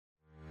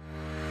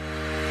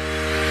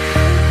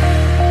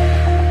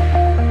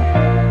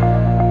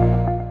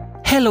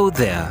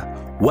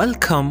there.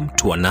 Welcome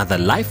to another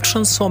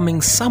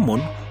life-transforming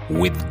sermon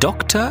with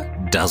Dr.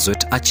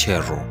 Dodzweit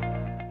Achero.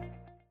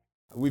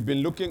 We've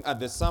been looking at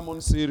the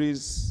sermon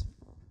series,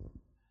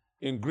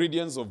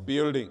 Ingredients of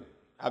Building.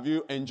 Have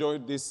you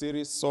enjoyed this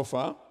series so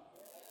far?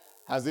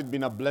 Has it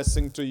been a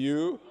blessing to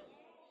you?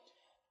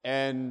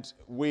 And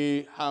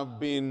we have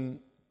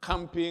been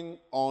camping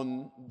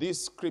on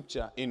this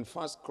scripture in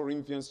 1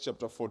 Corinthians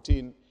chapter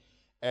 14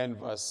 and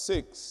verse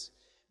 6,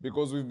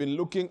 because we've been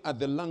looking at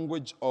the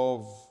language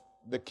of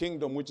the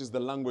kingdom, which is the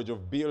language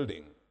of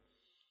building.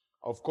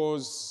 Of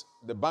course,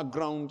 the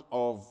background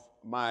of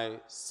my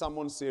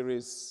sermon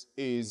series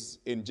is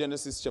in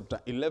Genesis chapter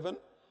 11,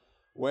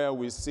 where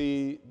we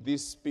see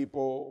these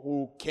people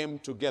who came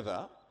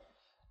together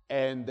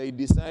and they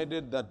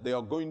decided that they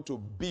are going to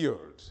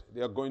build.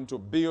 They are going to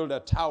build a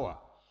tower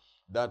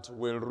that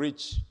will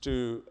reach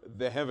to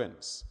the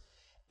heavens.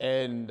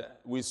 And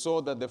we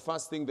saw that the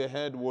first thing they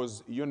had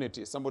was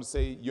unity. Somebody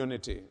say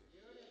unity,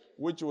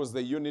 which was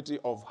the unity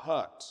of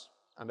heart.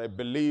 And I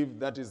believe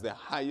that is the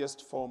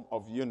highest form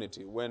of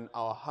unity. When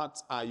our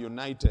hearts are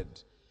united,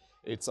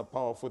 it's a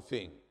powerful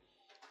thing.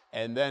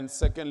 And then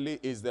secondly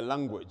is the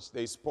language.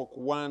 They spoke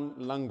one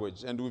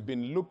language. And we've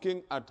been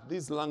looking at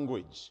this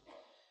language,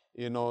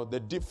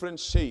 the different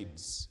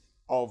shades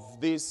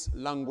of this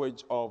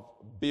language of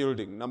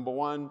building. Number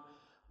one,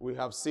 we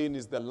have seen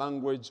is the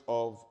language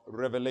of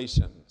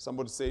revelation.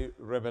 Somebody say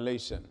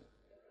revelation.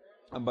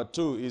 Number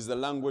two is the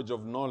language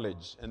of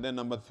knowledge. And then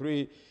number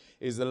three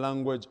is the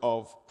language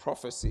of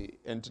prophecy.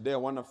 And today I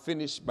want to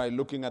finish by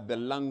looking at the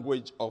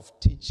language of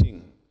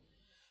teaching.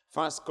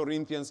 1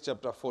 Corinthians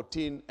chapter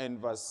 14 and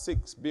verse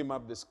 6. Beam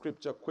up the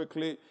scripture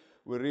quickly.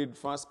 We read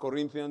 1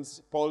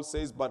 Corinthians. Paul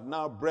says, "But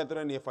now,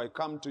 brethren, if I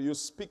come to you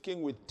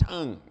speaking with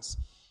tongues,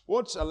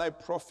 what shall I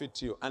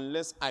profit you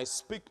unless I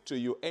speak to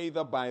you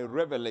either by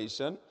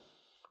revelation,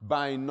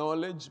 by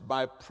knowledge,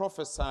 by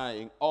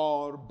prophesying,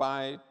 or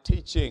by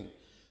teaching?"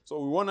 So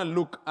we want to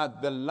look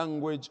at the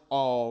language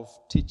of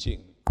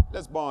teaching.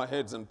 Let's bow our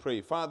heads and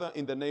pray. Father,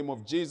 in the name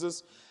of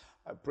Jesus,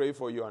 I pray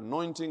for your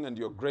anointing and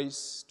your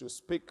grace to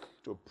speak,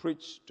 to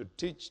preach, to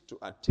teach, to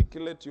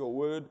articulate your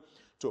word,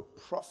 to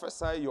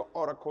prophesy your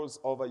oracles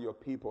over your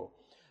people.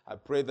 I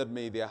pray that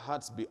may their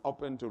hearts be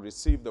open to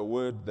receive the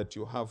word that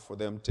you have for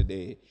them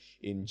today.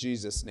 In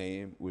Jesus'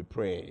 name we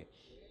pray.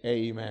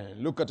 Amen.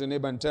 Look at a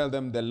neighbor and tell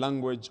them the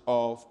language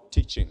of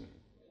teaching.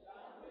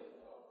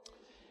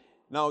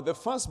 Now, the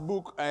first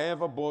book I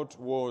ever bought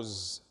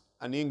was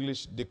an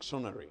English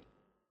dictionary,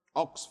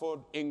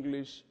 Oxford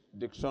English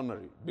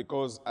Dictionary,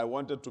 because I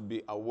wanted to be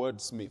a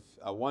wordsmith.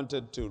 I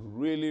wanted to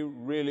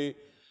really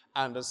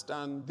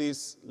understand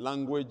this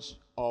language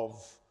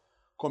of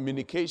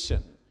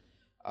communication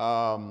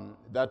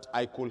that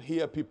I could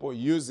hear people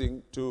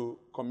using to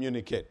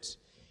communicate.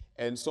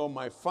 And so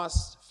my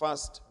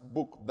first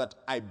book that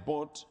I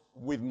bought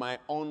with my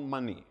own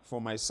money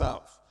for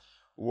myself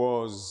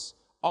was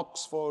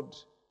Oxford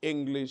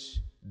English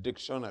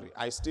Dictionary.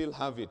 I still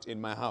have it in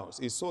my house.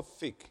 It's so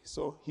thick,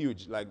 so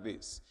huge like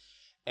this.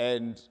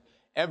 And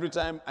every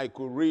time I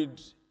could read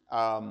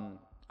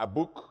a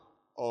book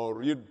or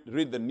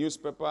read the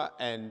newspaper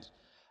and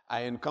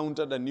I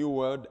encountered a new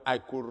word, I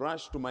could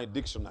rush to my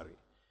dictionary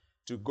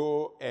to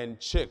go and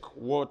check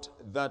what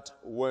that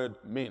word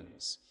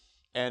means.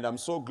 And I'm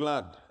so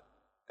glad,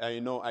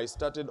 I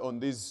started on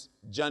this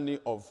journey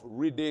of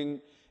reading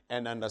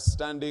and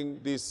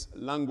understanding this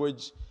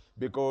language,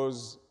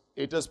 because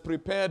it has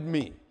prepared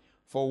me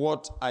for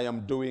what I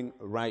am doing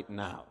right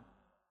now.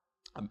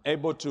 I'm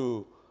able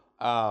to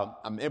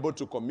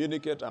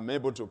communicate, I'm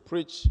able to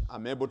preach,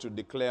 I'm able to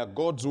declare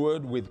God's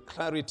word with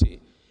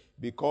clarity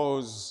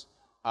because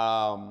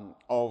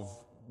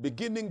of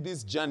beginning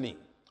this journey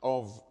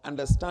of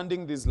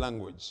understanding this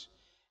language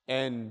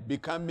and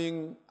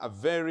becoming a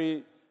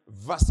very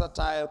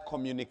versatile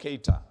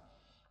communicator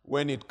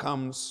when it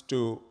comes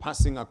to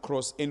passing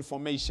across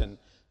information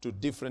to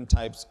different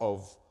types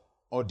of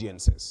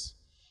audiences.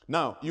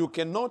 Now, you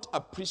cannot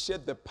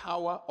appreciate the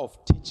power of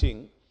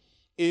teaching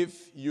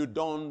if you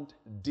don't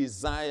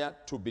desire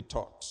to be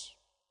taught.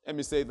 Let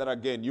me say that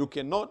again. You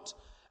cannot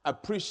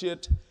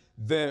appreciate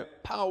the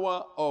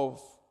power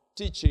of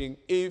teaching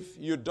if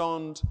you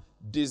don't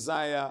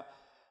desire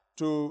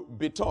to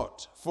be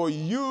taught. For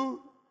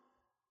you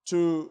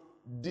to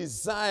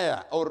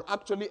desire or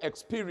actually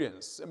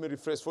experience, let me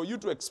rephrase, for you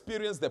to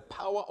experience the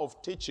power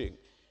of teaching,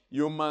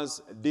 you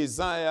must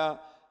desire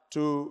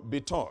to be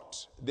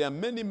taught. There are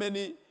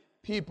many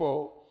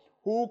people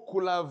who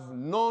could have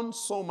known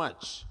so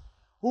much,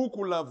 who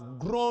could have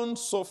grown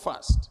so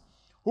fast,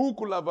 who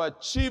could have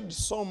achieved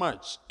so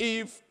much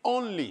if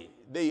only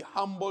they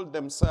humbled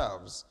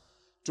themselves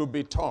to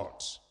be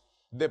taught.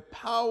 The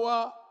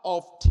power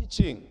of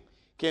teaching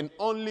can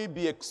only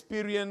be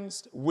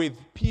experienced with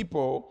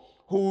people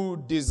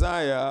who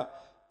desire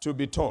to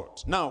be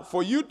taught. Now,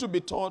 for you to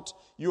be taught,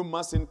 you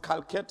must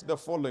inculcate the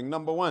following.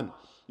 Number one,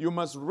 you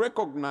must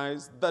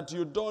recognize that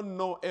you don't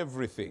know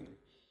everything.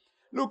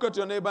 Look at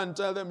your neighbor and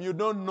tell them you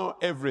don't know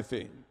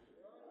everything.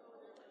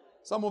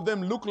 Some of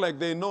them look like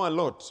they know a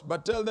lot,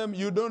 but tell them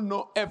you don't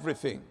know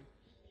everything.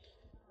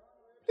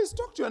 Please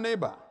talk to your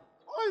neighbor.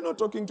 Why are you not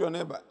talking to your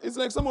neighbor? It's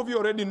like some of you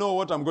already know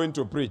what I'm going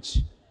to preach.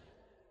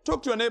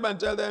 Talk to your neighbor and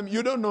tell them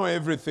you don't know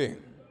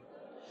everything.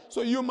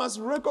 So you must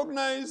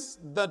recognize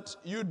that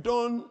you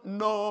don't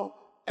know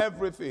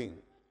everything.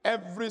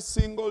 Every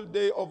single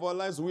day of our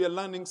lives, we are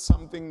learning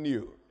something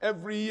new.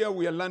 Every year,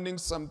 we are learning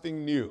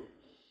something new.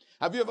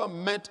 Have you ever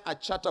met a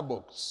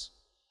chatterbox?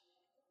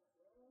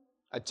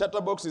 A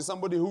chatterbox is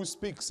somebody who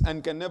speaks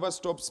and can never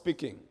stop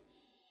speaking.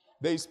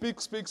 They speak,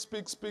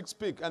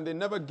 and they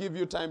never give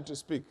you time to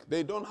speak.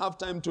 They don't have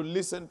time to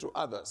listen to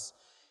others.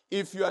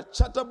 If you are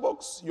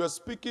chatterbox, you are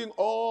speaking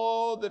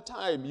all the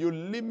time. You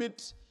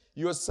limit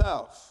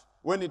yourself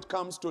when it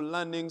comes to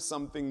learning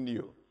something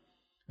new.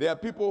 There are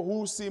people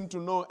who seem to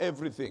know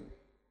everything.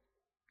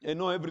 They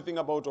know everything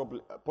about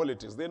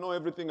politics. They know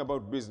everything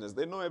about business.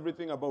 They know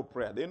everything about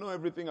prayer. They know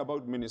everything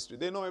about ministry.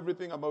 They know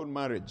everything about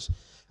marriage.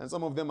 And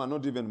some of them are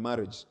not even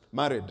married.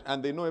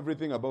 And they know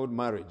everything about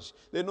marriage.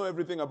 They know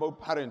everything about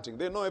parenting.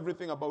 They know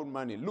everything about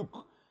money.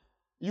 Look,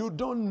 you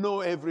don't know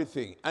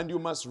everything. And you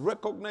must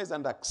recognize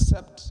and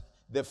accept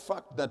the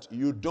fact that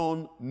you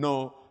don't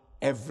know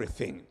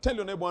everything. Tell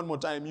your neighbor one more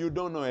time, you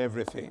don't know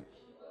everything.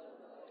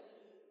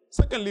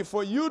 Secondly,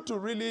 for you to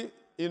really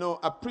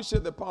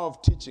appreciate the power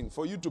of teaching,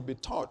 for you to be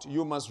taught,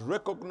 you must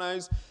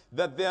recognize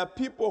that there are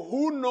people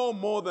who know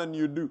more than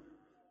you do.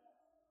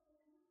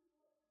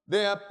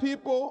 There are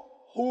people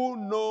who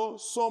know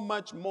so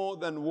much more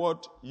than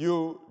what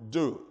you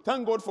do.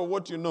 Thank God for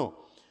what you know.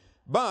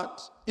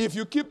 But if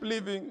you keep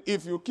living,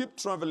 if you keep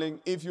traveling,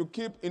 if you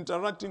keep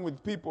interacting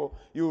with people,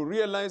 you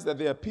realize that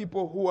there are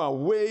people who are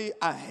way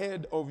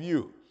ahead of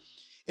you.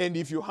 And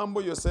if you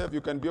humble yourself,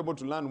 you can be able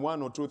to learn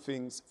one or two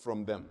things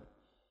from them.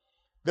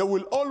 There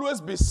will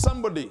always be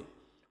somebody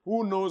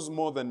who knows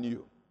more than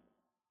you.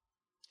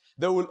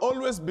 There will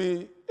always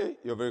be,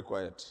 you're very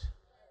quiet.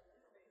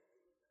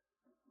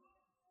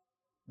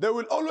 There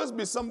will always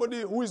be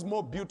somebody who is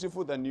more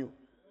beautiful than you.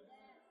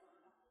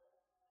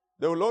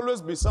 There will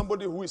always be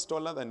somebody who is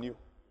taller than you.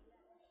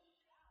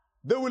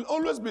 There will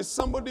always be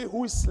somebody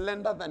who is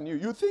slender than you.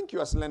 You think you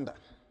are slender.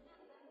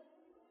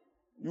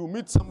 You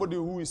meet somebody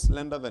who is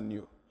slender than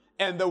you.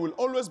 And there will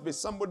always be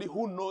somebody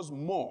who knows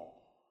more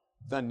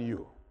than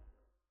you.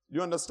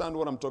 You understand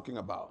what I'm talking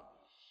about?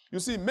 You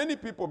see, many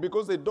people,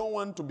 because they don't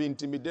want to be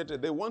intimidated,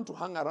 they want to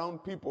hang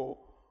around people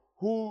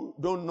who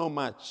don't know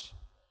much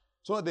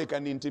so they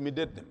can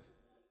intimidate them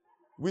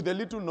with the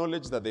little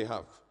knowledge that they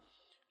have.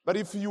 But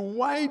if you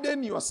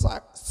widen your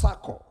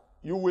circle,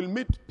 you will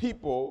meet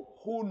people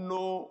who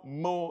know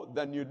more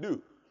than you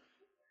do.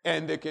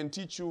 And they can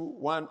teach you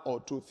one or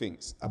two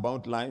things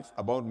about life,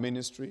 about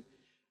ministry,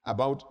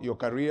 about your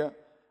career,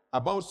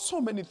 about so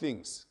many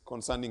things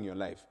concerning your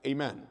life.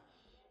 Amen.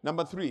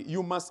 Number 3,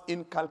 you must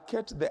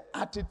inculcate the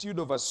attitude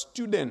of a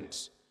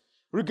student,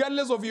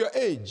 regardless of your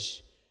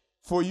age,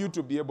 for you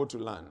to be able to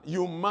learn.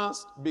 You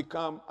must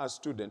become a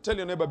student. Tell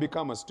your neighbor,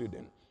 become a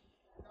student.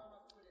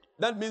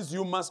 That means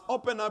you must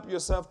open up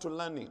yourself to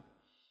learning.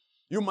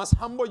 You must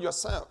humble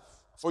yourself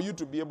for you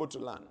to be able to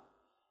learn.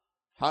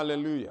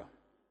 Hallelujah.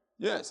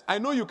 Yes, I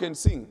know you can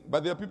sing,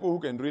 but there are people who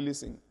can really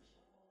sing.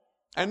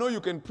 I know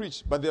you can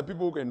preach, but there are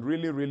people who can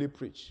really, really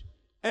preach.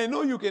 I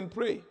know you can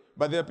pray,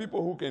 but there are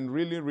people who can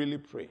really, really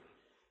pray.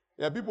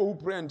 There are people who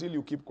pray until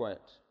you keep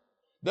quiet.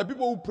 There are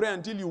people who pray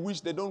until you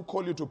wish they don't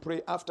call you to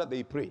pray after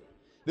they pray.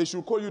 They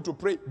should call you to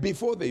pray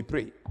before they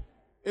pray.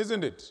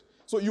 Isn't it?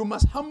 So you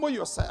must humble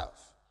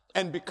yourself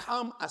and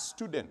become a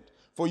student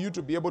for you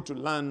to be able to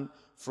learn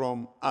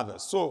from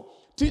others. So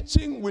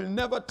teaching will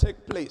never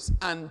take place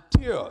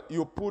until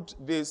you put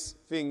these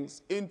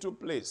things into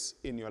place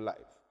in your life.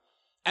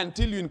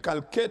 Until you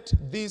inculcate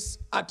these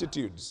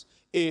attitudes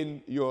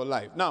in your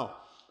life. Now,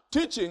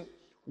 teaching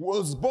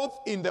was both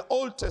in the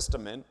Old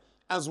Testament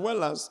as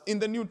well as in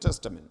the New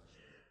Testament.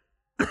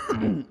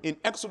 In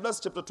Exodus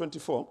chapter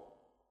 24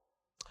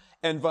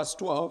 and verse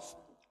 12,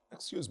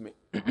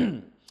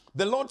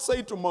 the Lord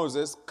said to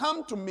Moses,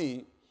 "Come to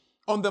me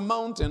on the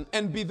mountain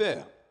and be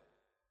there,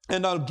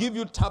 and I'll give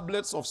you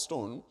tablets of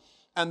stone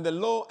and the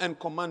law and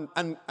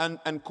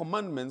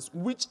commandments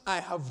which I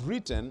have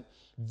written,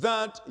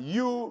 that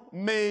you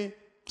may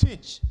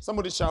teach."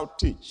 Somebody shout,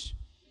 teach.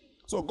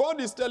 So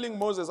God is telling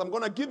Moses, I'm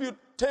going to give you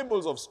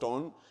tables of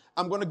stone.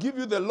 I'm going to give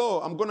you the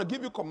law. I'm going to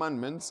give you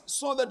commandments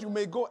so that you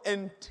may go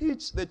and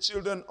teach the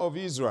children of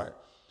Israel.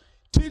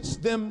 Teach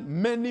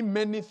them many,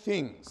 many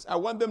things. I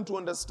want them to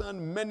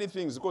understand many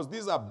things because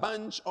these are a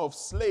bunch of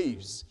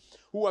slaves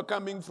who are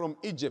coming from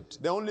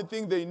Egypt. The only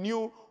thing they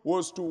knew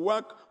was to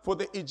work for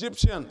the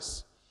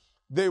Egyptians.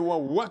 They were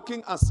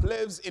working as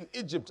slaves in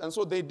Egypt, and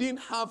so they didn't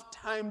have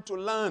time to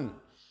learn.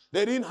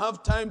 They didn't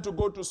have time to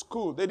go to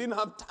school. They didn't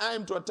have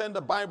time to attend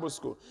a Bible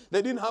school.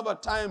 They didn't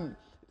have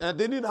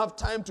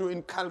time to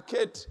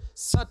inculcate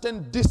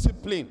certain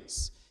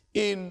disciplines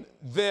in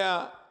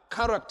their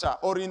character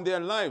or in their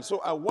lives. So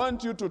I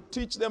want you to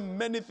teach them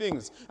many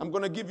things. I'm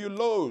going to give you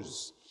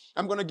laws.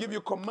 I'm going to give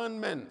you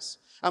commandments.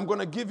 I'm going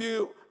to give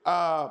you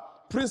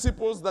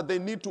principles that they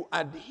need to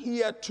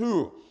adhere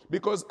to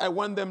because I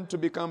want them to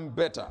become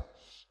better.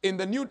 In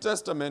the New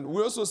Testament,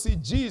 we also see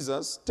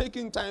Jesus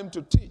taking time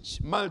to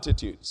teach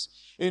multitudes.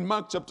 In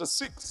Mark chapter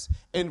 6,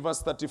 in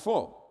verse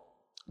 34,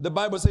 the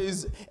Bible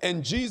says,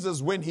 and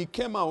Jesus, when he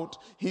came out,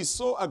 he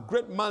saw a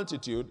great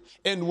multitude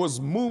and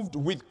was moved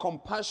with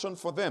compassion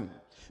for them,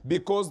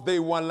 because they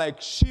were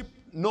like sheep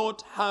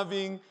not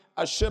having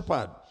a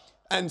shepherd.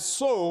 And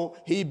so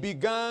he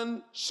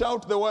began,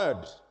 shout the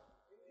word.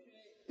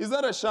 Is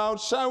that a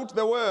shout? Shout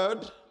the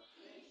word.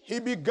 He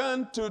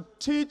began to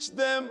teach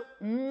them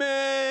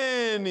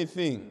many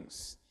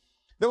things.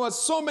 There were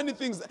so many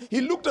things.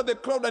 He looked at the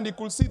crowd and he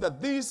could see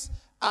that these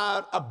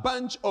are a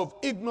bunch of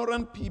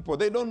ignorant people.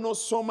 They don't know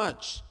so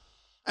much.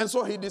 And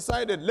so he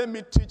decided, let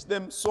me teach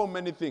them so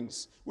many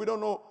things. We don't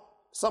know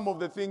some of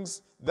the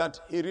things that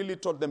he really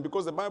taught them,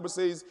 because the Bible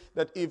says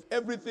that if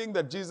everything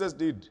that Jesus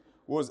did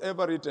was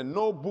ever written,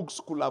 no books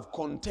could have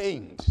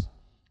contained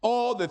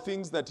all the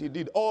things that he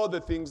did, all the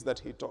things that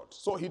he taught.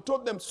 So he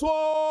taught them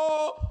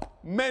so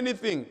many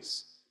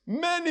things.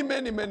 Many,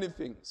 many, many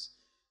things.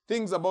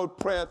 Things about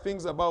prayer,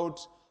 things about,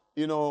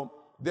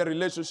 their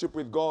relationship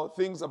with God,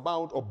 things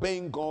about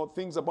obeying God,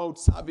 things about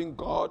serving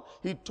God.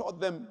 He taught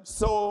them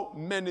so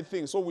many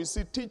things. So we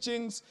see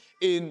teachings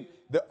in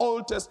the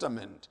Old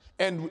Testament.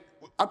 And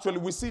actually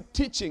we see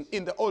teaching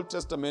in the Old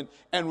Testament,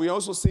 and we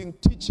also see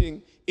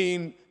teaching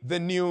in the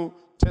New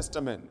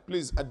Testament.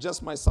 Please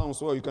adjust my sound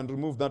so you can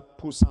remove that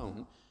poo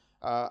sound.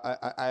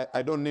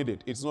 I don't need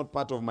it. It's not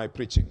part of my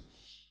preaching.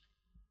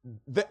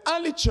 The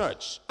early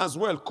church as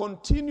well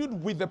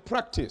continued with the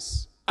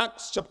practice.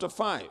 Acts chapter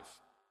 5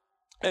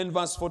 and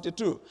verse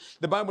 42.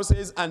 The Bible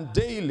says, and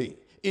daily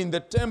in the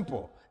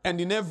temple and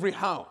in every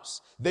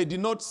house, they did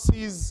not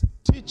cease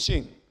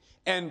teaching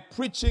and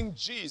preaching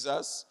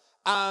Jesus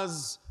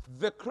as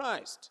the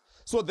Christ.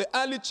 So the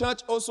early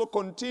church also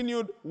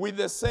continued with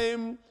the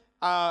same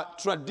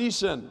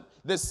tradition,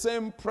 the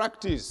same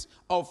practice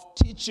of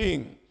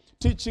teaching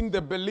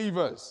the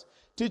believers,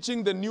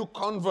 teaching the new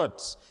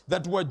converts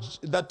that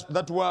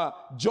were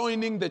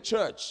joining the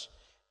church.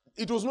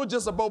 It was not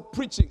just about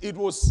preaching, it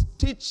was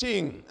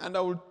teaching. And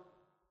I will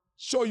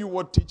show you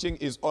what teaching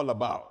is all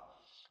about.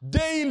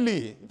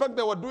 Daily, in fact,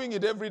 they were doing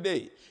it every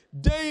day,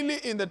 daily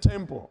in the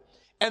temple.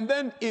 And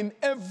then in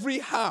every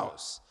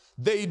house,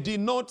 they did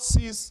not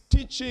cease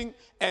teaching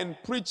and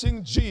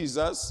preaching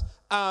Jesus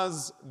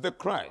as the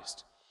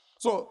Christ.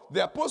 So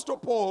the Apostle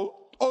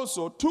Paul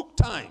also took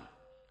time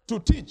to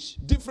teach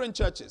different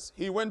churches.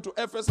 He went to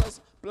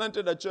Ephesus,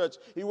 planted a church.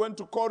 He went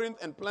to Corinth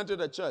and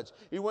planted a church.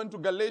 He went to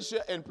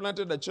Galatia and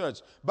planted a church.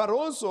 But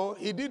also,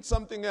 he did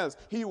something else.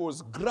 He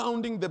was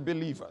grounding the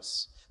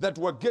believers that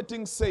were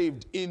getting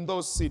saved in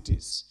those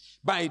cities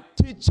by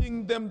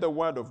teaching them the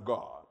word of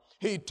God.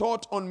 He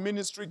taught on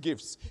ministry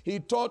gifts. He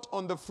taught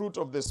on the fruit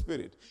of the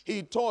Spirit.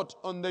 He taught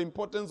on the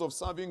importance of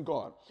serving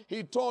God.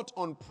 He taught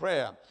on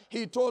prayer.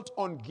 He taught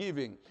on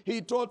giving.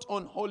 He taught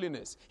on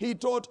holiness. He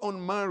taught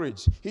on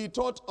marriage. He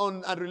taught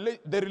on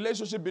the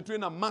relationship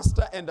between a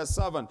master and a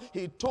servant.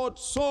 He taught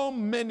so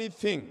many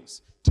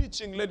things.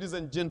 Teaching, ladies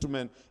and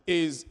gentlemen,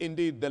 is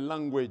indeed the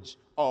language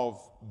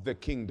of the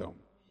kingdom.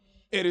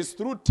 It is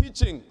through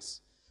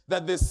teachings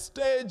that the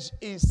stage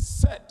is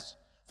set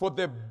for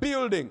the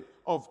building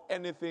of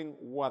anything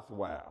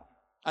worthwhile.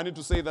 I need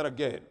to say that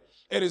again.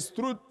 It is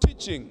through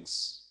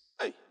teachings.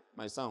 Hey,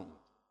 my sound.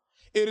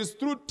 It is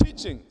through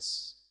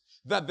teachings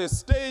that the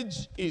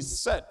stage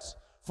is set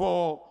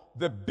for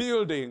the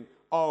building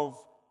of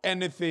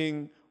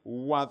anything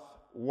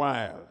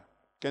worthwhile.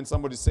 Can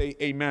somebody say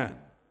amen?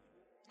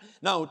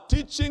 Now,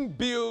 teaching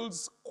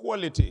builds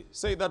quality.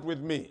 Say that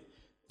with me.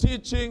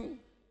 Teaching.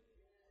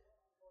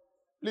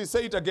 Please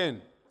say it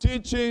again.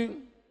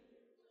 Teaching.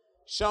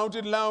 Shout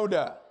it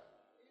louder.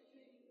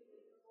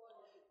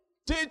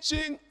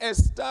 Teaching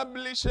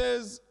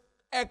establishes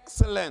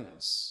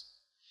excellence.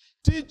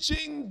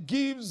 Teaching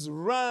gives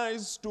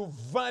rise to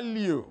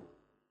value.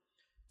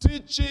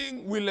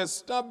 Teaching will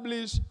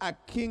establish a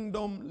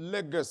kingdom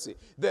legacy.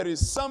 There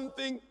is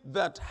something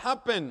that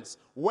happens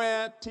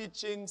where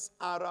teachings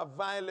are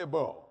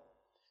available.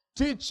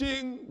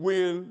 Teaching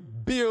will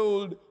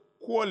build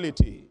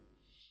quality.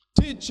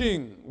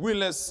 Teaching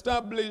will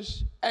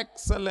establish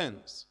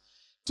excellence.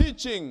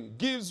 Teaching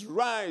gives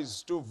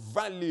rise to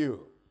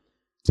value.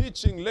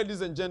 Teaching,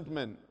 ladies and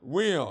gentlemen,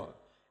 will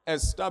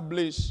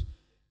establish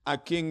a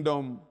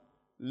kingdom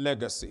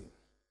legacy.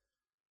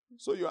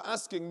 So you're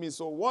asking me,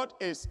 so what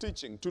is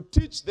teaching? To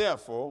teach,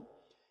 therefore,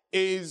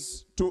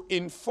 is to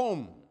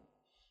inform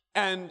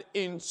and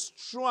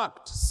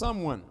instruct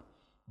someone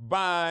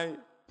by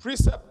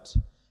precept,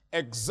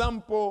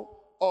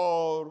 example,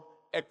 or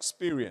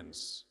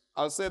experience.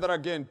 I'll say that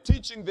again.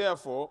 Teaching,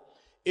 therefore,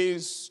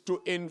 is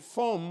to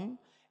inform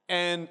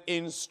and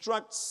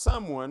instruct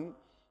someone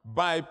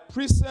by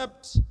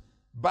precept,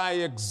 by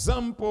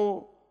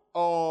example,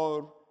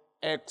 or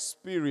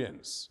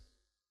experience.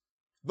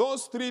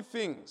 Those three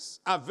things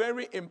are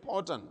very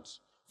important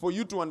for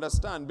you to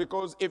understand,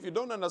 because if you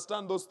don't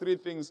understand those three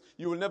things,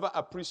 you will never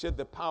appreciate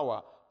the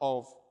power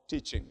of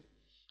teaching.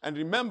 And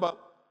remember,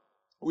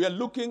 we are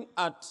looking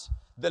at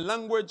the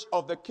language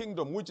of the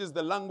kingdom, which is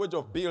the language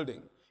of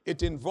building.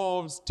 It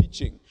involves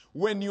teaching.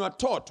 When you are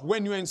taught,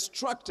 when you are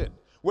instructed,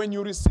 when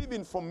you receive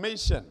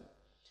information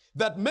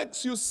that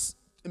makes you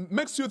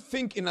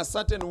think in a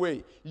certain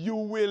way, you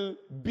will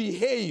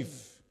behave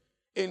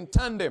in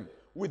tandem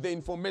with the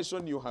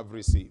information you have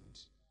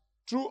received.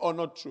 True or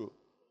not true?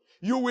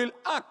 You will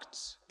act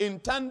in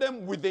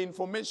tandem with the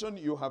information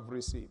you have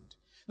received.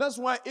 That's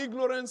why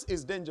ignorance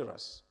is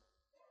dangerous.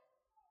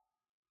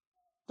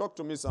 Talk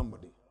to me,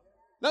 somebody.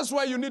 That's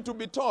why you need to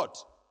be taught.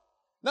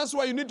 That's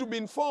why you need to be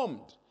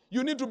informed.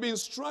 You need to be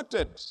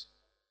instructed.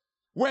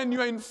 When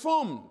you are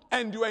informed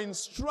and you are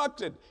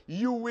instructed,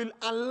 you will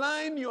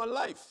align your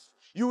life.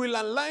 You will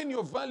align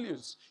your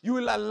values. You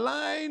will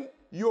align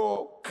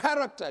your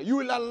character. You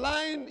will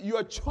align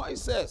your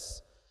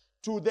choices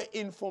to the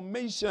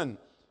information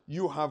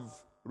you have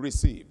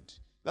received.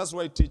 That's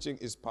why teaching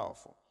is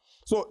powerful.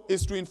 So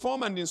it's to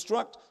inform and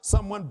instruct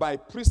someone by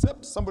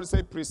precept. Somebody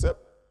say precept.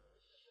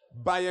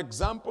 By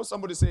example.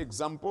 Somebody say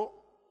example.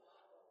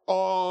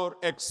 Or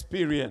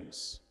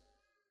experience.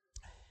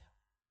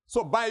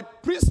 So by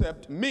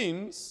precept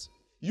means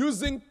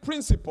using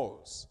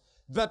principles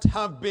that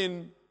have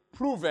been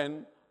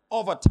proven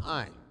over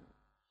time.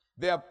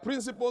 They are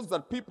principles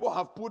that people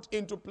have put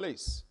into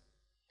place.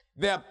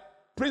 They are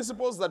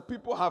principles that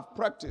people have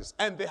practiced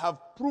and they have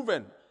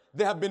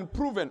been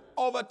proven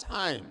over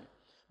time.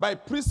 By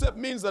precept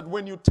means that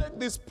when you take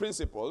these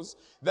principles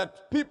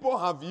that people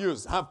have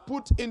used, have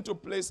put into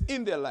place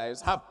in their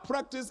lives, have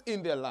practiced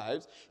in their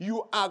lives,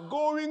 you are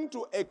going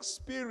to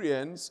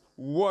experience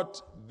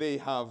what they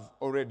have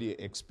already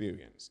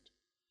experienced.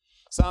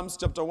 Psalms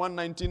chapter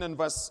 119 and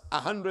verse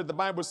 100, the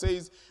Bible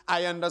says,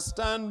 I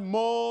understand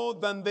more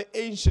than the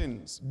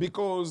ancients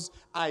because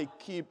I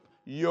keep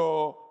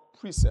your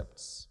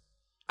precepts.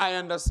 I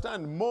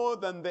understand more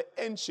than the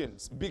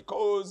ancients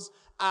because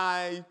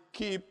I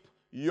keep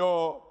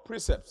your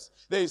precepts.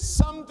 There is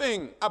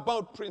something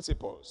about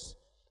principles.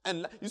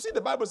 And you see, the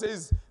Bible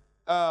says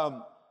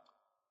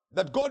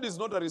that God is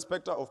not a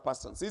respecter of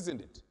persons,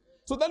 isn't it?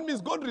 So that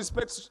means God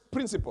respects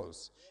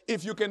principles.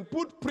 If you can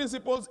put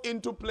principles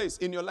into place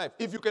in your life,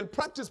 if you can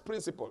practice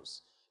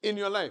principles in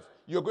your life,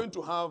 you're going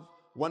to have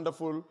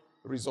wonderful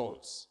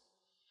results.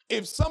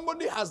 If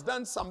somebody has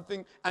done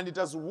something and it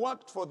has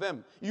worked for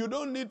them, you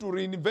don't need to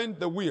reinvent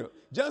the wheel.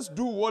 Just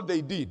do what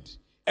they did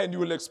and you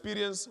will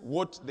experience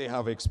what they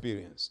have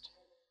experienced.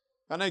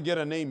 Can I get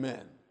an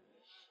amen?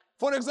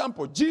 For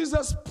example,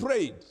 Jesus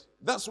prayed.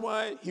 That's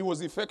why he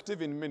was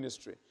effective in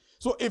ministry.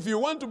 So if you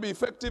want to be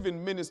effective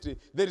in ministry,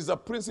 there is a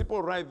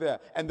principle right there,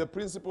 and the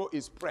principle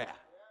is prayer.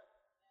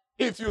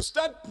 If you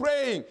start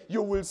praying,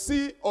 you will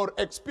see or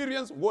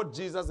experience what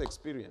Jesus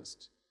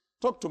experienced.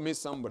 Talk to me,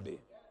 somebody.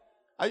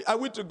 Are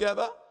we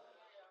together?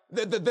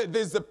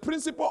 There's the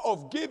principle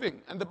of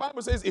giving. And the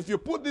Bible says if you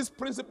put this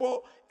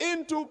principle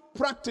into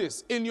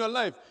practice in your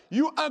life,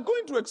 you are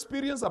going to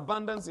experience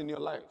abundance in your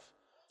life.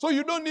 So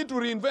you don't need to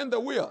reinvent the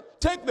wheel.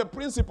 Take the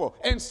principle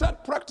and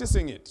start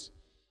practicing it.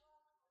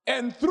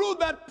 And through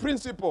that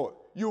principle,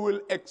 you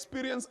will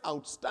experience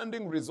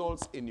outstanding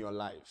results in your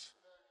life.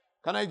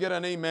 Can I get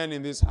an amen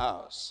in this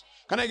house?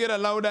 Can I get a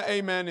louder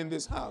amen in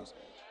this house?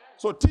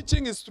 So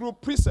teaching is through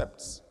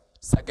precepts.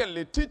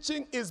 Secondly,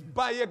 teaching is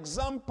by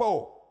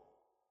example.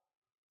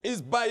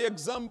 Is by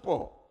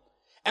example.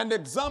 And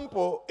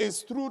example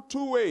is through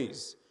two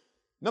ways.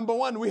 Number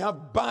one, we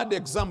have bad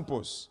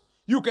examples.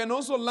 You can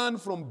also learn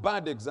from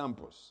bad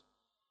examples.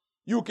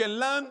 You can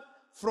learn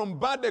from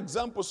bad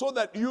examples so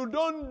that you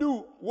don't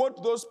do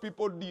what those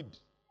people did.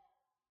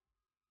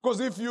 Because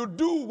if you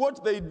do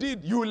what they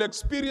did, you will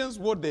experience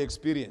what they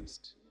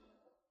experienced.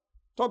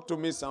 Talk to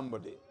me,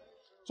 somebody.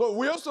 So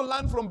we also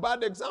learn from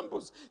bad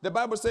examples. The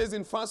Bible says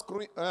in 1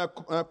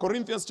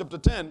 Corinthians chapter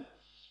 10,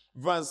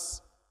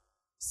 verse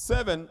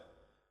 7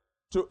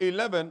 to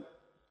 11,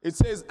 it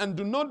says, and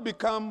do not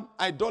become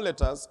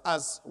idolaters,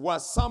 as were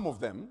some of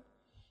them.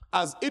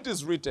 As it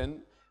is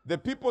written, the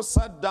people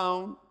sat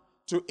down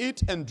to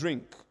eat and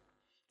drink,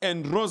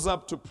 and rose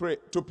up to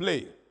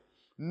play.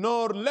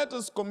 Nor let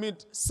us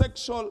commit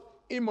sexual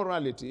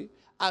immorality,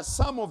 as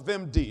some of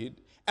them did,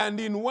 and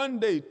in one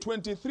day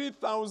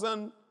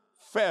 23,000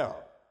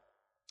 fell.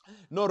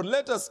 Nor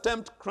let us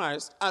tempt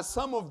Christ, as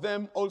some of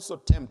them also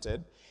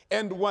tempted,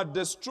 and were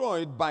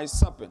destroyed by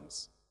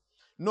serpents.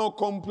 Nor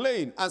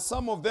complain, as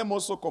some of them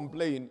also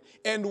complained,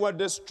 and were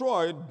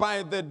destroyed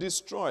by the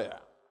destroyer.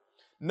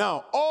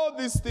 Now, all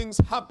these things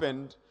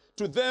happened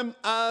to them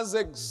as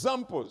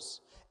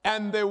examples,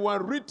 and they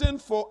were written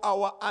for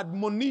our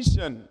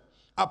admonition,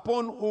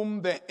 upon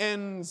whom the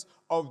ends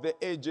of the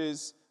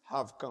ages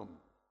have come.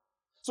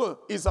 So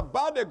it's a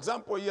bad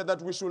example here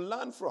that we should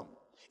learn from.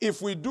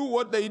 If we do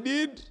what they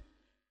did,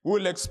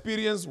 we'll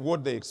experience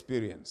what they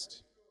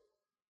experienced.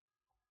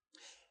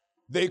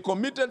 They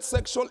committed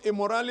sexual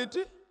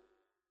immorality,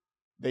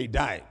 they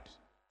died.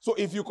 So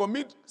if you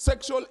commit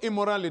sexual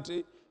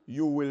immorality,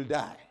 you will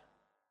die.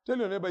 Tell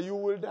your neighbor, you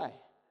will die.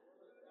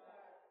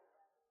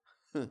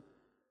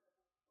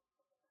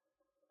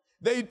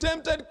 They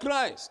tempted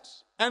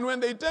Christ. And when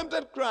they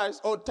tempted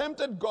Christ or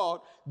tempted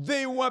God,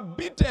 they were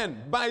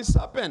beaten by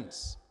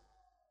serpents.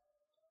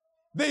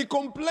 They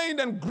complained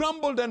and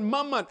grumbled and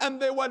murmured,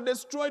 and they were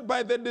destroyed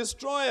by the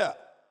destroyer.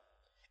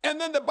 And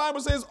then the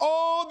Bible says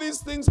all these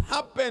things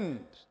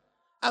happened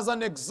as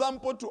an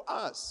example to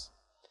us,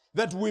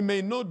 that we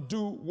may not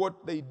do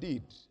what they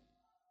did.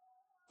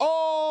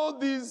 All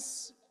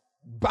these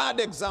bad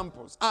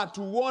examples are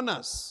to warn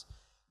us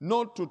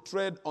not to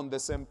tread on the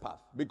same path.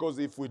 Because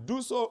if we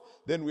do so,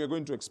 then we are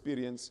going to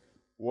experience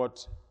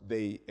what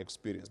they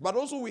experienced. But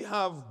also we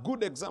have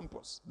good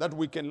examples that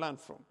we can learn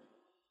from.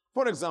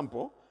 For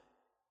example,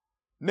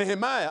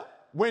 Nehemiah,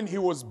 when he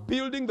was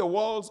building the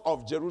walls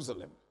of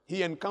Jerusalem,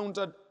 he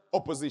encountered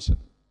opposition.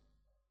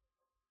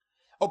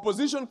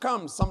 Opposition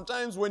comes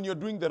sometimes when you're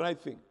doing the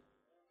right thing.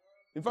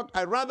 In fact,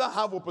 I'd rather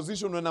have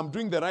opposition when I'm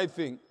doing the right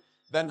thing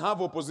than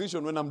have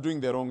opposition when I'm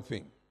doing the wrong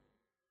thing.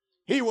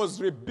 He was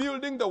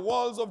rebuilding the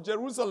walls of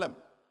Jerusalem.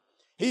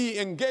 He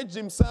engaged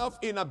himself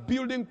in a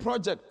building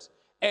project,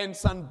 and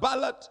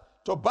Sanballat,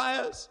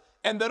 Tobias,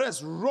 and the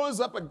rest rose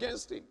up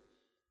against him,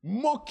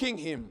 mocking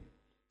him,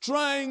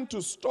 trying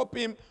to stop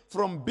him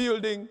from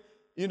building,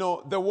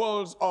 the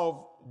walls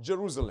of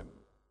Jerusalem.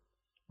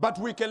 But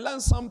we can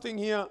learn something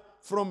here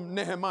from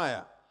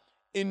Nehemiah.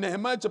 In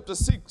Nehemiah chapter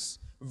 6,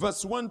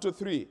 verse 1 to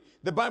 3,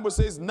 the Bible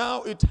says,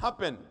 now it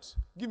happened.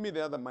 Give me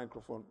the other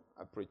microphone,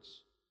 I preach.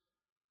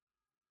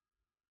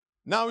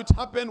 Now it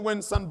happened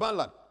when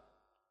Sanballat,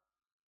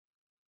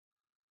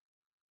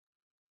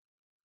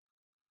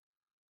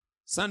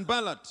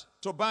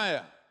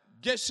 Tobiah,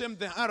 Geshem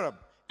the Arab,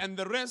 and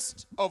the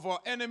rest of our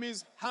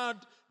enemies heard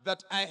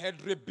that I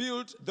had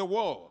rebuilt the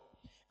wall,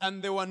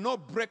 and there were no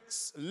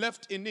bricks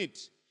left in it.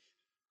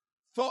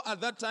 For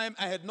at that time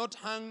I had not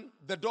hung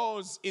the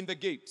doors in the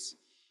gates.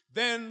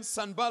 Then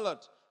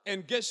Sanballat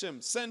and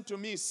Geshem sent to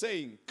me,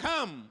 saying,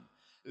 come,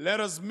 let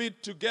us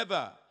meet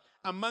together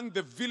among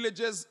the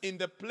villages in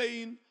the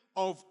plain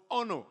of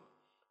Ono.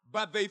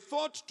 But they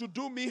thought to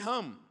do me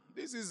harm.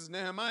 This is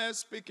Nehemiah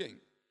speaking.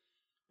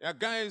 There are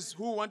guys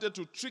who wanted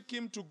to trick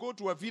him to go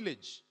to a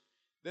village.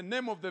 The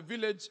name of the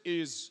village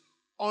is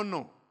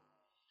Ono.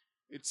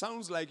 It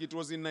sounds like it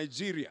was in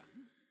Nigeria.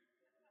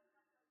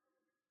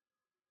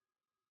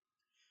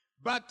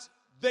 But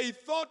they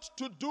thought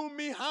to do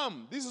me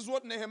harm. This is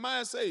what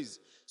Nehemiah says.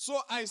 So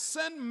I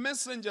sent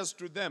messengers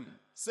to them,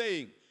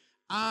 saying,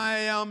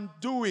 I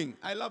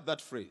love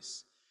that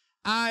phrase,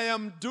 I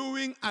am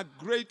doing a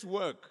great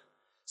work,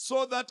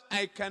 so that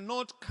I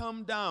cannot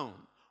come down.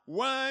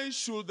 Why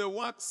should the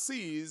work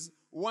cease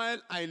while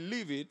I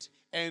leave it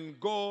and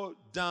go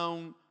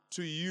down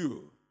to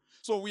you?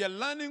 So we are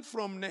learning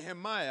from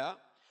Nehemiah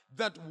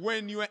that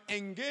when you are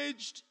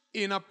engaged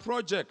in a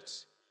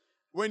project,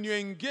 when you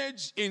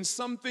engage in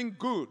something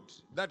good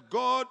that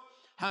God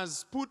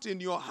has put in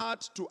your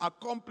heart to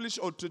accomplish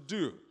or to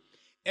do,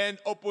 and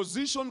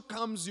opposition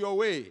comes your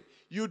way,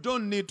 you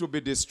don't need to be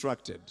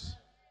distracted.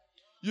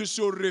 You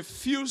should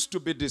refuse to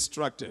be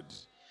distracted.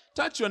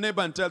 Touch your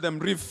neighbor and tell them,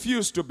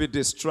 refuse to be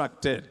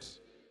distracted.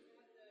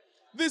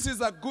 This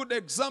is a good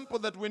example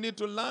that we need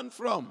to learn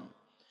from.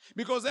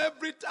 Because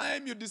every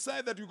time you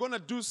decide that you're going to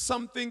do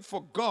something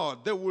for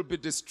God, there will be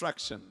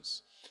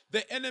distractions.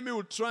 The enemy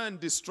will try and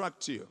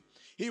distract you.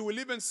 He will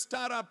even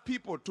stir up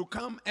people to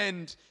come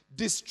and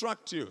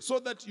distract you so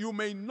that you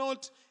may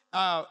not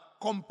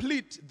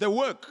complete the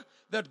work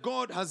that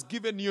God has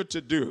given you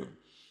to do.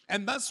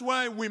 And that's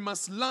why we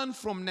must learn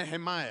from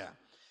Nehemiah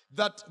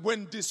that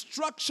when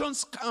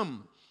distractions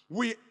come,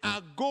 we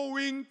are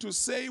going to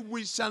say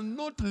we shall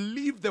not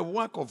leave the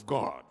work of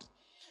God.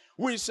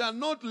 We shall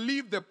not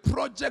leave the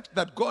project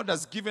that God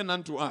has given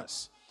unto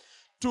us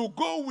to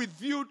go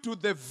with you to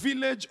the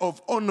village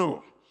of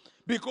Ono,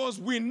 because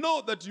we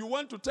know that you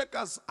want to take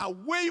us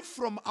away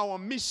from our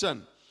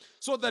mission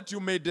so that you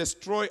may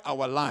destroy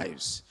our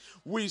lives.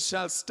 We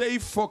shall stay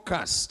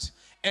focused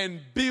and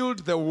build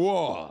the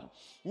wall.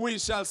 We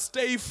shall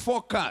stay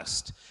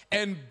focused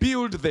and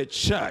build the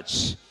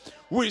church.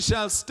 We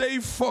shall stay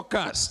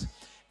focused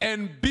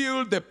and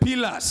build the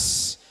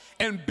pillars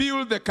and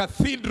build the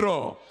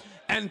cathedral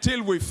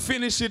until we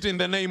finish it in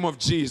the name of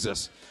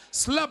Jesus.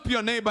 Slap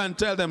your neighbor and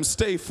tell them,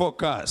 stay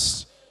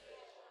focused.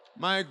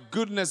 My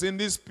goodness, in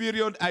this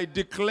period, I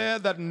declare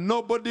that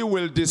nobody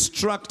will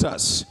distract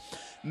us.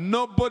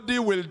 Nobody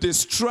will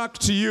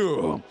distract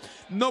you.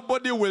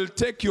 Nobody will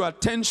take your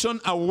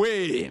attention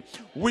away.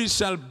 We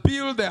shall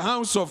build the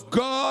house of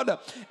God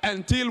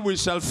until we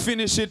shall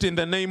finish it in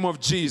the name of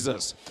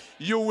Jesus.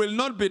 You will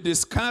not be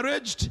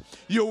discouraged.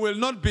 You will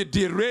not be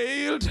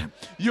derailed.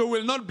 You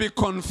will not be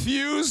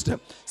confused.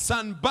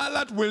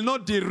 Sanballat will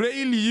not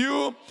derail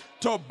you.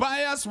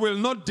 Tobias will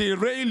not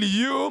derail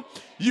you.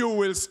 You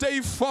will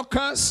stay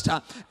focused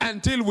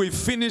until we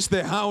finish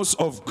the house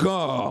of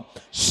God.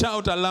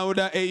 Shout a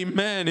louder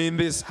amen in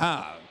this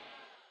house.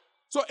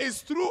 So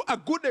it's through a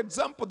good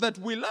example that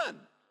we learn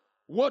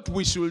what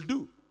we should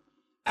do.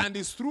 And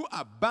it's through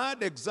a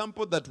bad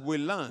example that we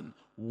learn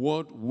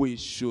what we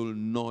should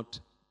not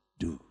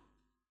do.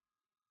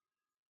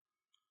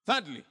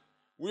 Thirdly,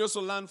 We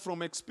also learn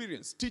from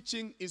experience.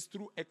 Teaching is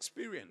through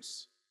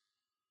experience.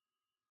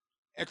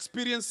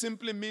 Experience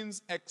simply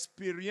means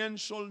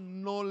experiential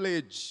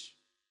knowledge.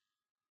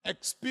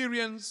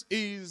 Experience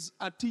is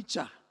a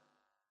teacher.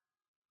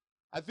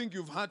 I think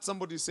you've heard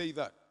somebody say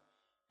that.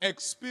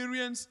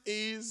 Experience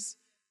is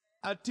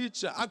a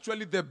teacher.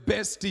 Actually, the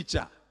best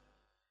teacher.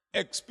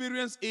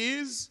 Experience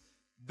is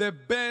the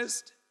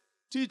best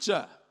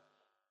teacher.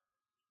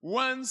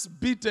 Once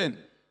bitten.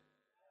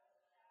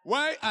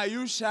 Why are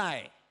you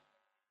shy?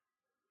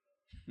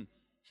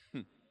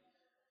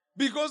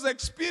 Because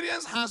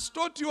experience has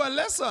taught you a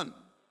lesson.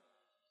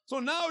 So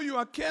now you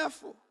are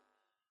careful.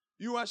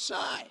 You are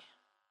shy.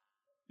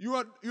 You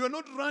are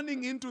not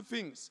running into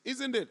things,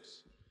 isn't it?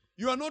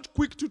 You are not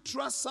quick to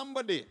trust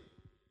somebody.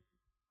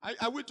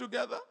 Are we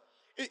together?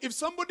 If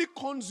somebody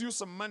cons you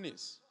some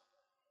monies,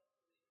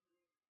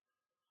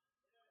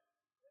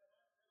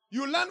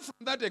 you learn from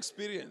that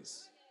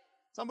experience.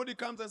 Somebody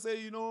comes and says,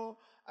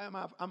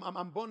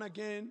 I'm born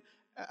again.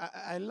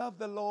 I love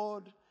the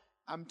Lord.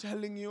 I'm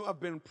telling you, I've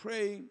been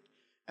praying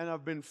and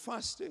I've been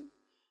fasting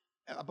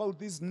about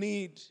this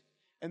need,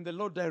 and the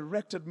Lord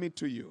directed me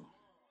to you.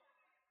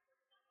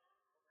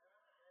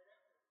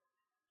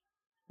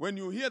 When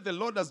you hear the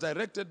Lord has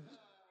directed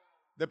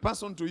the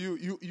person to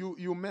you,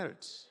 you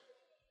melt.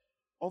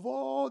 Of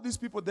all these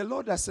people, the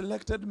Lord has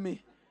selected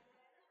me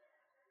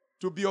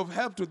to be of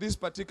help to this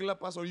particular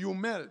person. You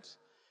melt.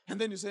 And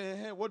then you say,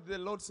 hey, what did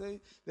the Lord say?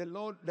 The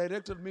Lord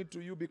directed me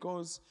to you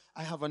because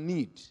I have a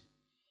need.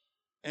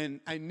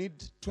 And I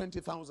need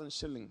 20,000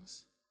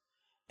 shillings.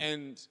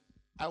 And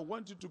I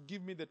want you to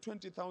give me the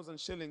 20,000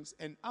 shillings.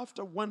 And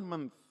after 1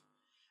 month,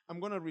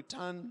 I'm going to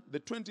return the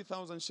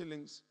 20,000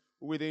 shillings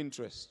with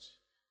interest.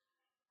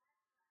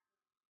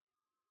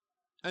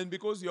 And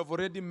because you have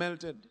already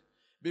melted,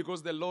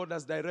 because the Lord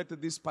has directed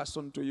this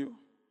person to you,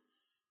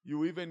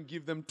 you even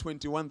give them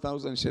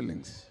 21,000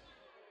 shillings.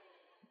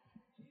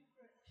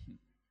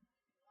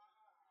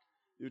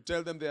 You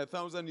tell them the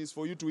 1,000 is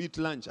for you to eat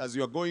lunch as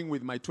you are going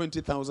with my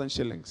 20,000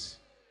 shillings.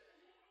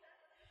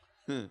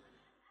 Then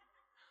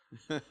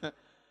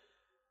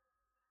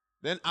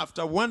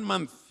after 1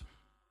 month,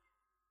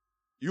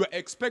 you are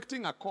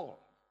expecting a call.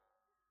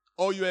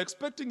 Or you are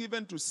expecting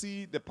even to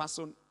see the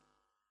person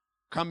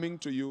coming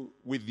to you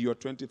with your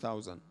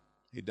 20,000.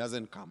 He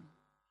doesn't come.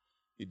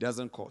 He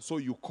doesn't call. So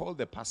you call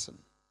the person.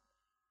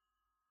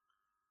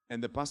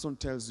 And the person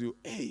tells you,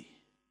 hey,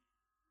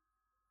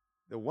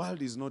 the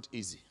world is not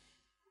easy.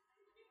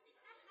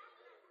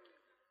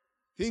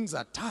 Things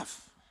are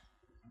tough.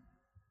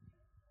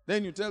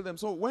 Then you tell them,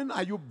 so when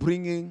are you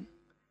bringing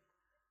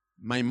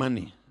my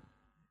money?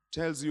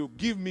 Tells you,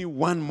 give me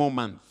 1 more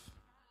month.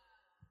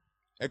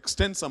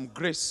 Extend some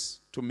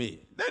grace to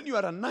me. Then you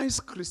are a nice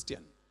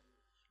Christian.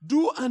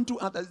 Do unto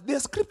others. There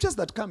are scriptures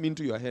that come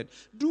into your head.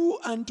 Do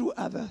unto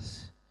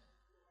others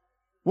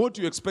what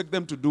you expect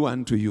them to do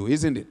unto you,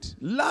 isn't it?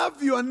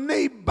 Love your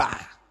neighbor.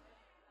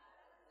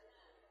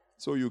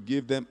 So you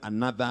give them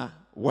another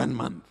 1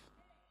 month.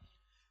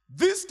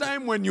 This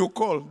time when you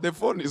call, the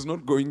phone is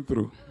not going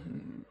through.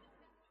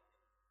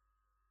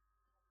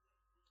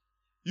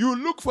 You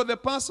look for the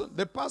person.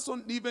 The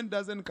person even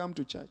doesn't come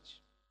to church.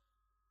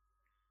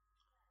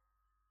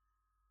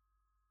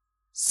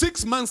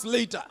 6 months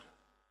later,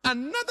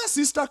 another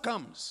sister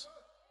comes.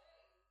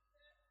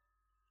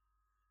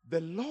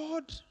 The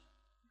Lord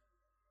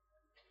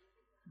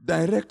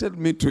directed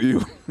me to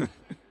you.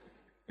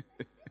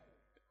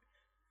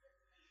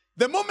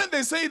 The moment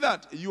they say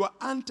that, your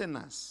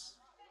antennas,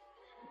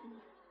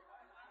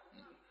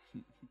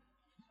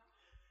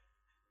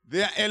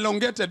 they are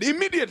elongated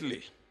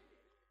immediately.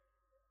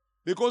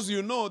 Because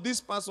you know this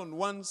person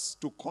wants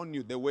to con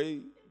you the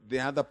way the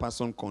other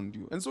person conned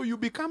you. And so you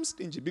become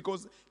stingy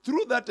because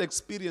through that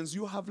experience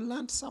you have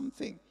learned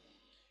something.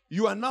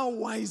 You are now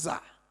wiser.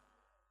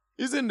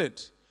 Isn't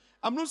it?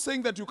 I'm not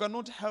saying that you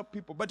cannot help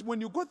people, but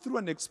when you go through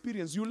an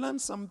experience, you learn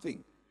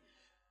something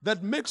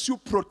that makes you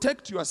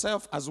protect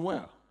yourself as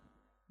well.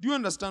 Do you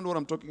understand what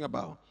I'm talking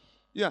about?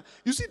 Yeah.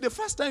 You see, the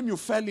first time you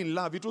fell in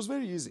love, it was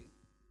very easy.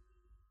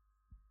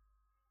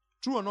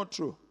 True or not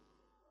true?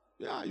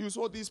 Yeah, you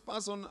saw this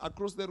person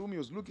across the room, he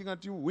was looking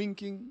at you,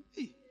 winking.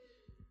 Hey.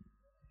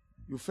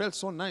 You felt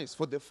so nice.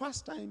 For the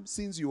first time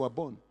since you were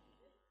born,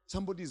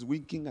 somebody is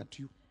winking at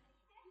you.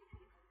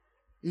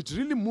 It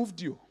really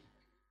moved you.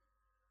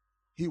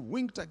 He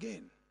winked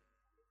again.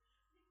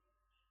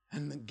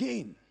 And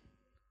again.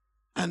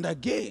 And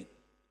again.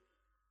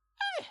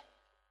 Hey.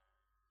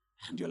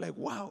 And you're like,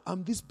 wow,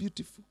 I'm this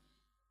beautiful.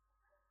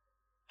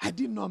 I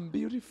didn't know I'm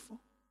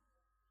beautiful.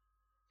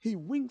 He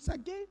winks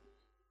again.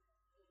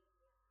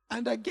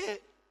 And again.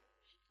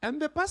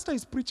 And the pastor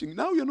is preaching.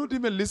 Now you're not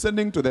even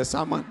listening to the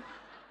sermon.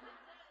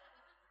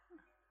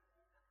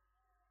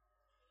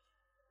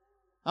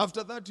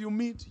 After that, you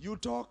meet, you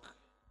talk.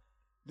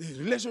 The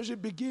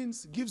relationship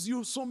begins, gives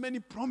you so many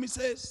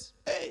promises.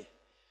 Hey,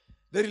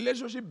 the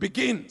relationship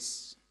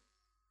begins.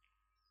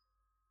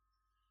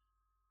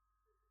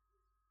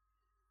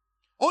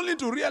 Only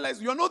to realize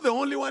you're not the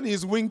only one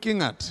he's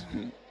winking at.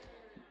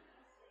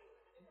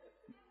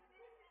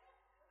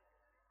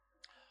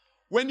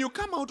 When you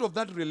come out of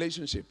that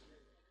relationship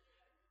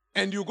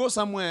and you go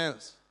somewhere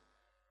else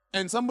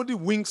and somebody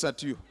winks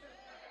at you,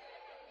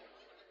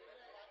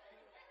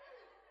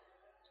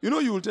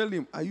 you will tell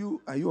him, are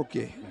you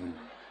okay?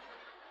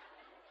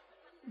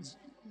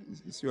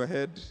 Is your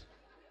head?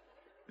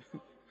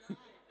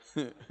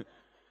 Do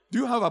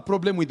you have a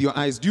problem with your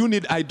eyes? Do you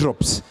need eye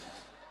drops?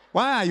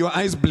 Why are your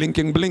eyes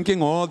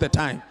blinking all the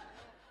time?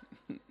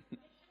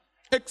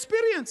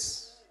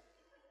 Experience.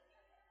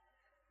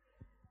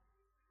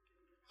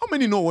 How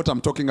many know what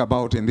I'm talking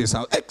about in this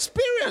house?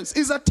 Experience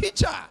is a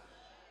teacher.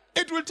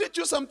 It will teach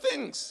you some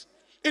things.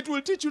 It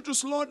will teach you to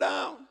slow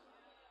down.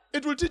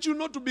 It will teach you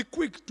not to be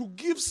quick, to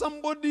give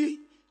somebody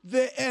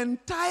the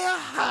entire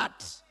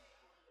heart.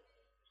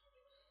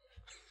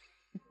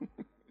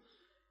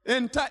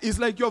 It's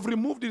like you have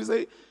removed it. You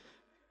say,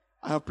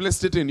 I have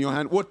placed it in your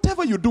hand.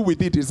 Whatever you do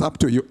with it is up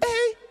to you.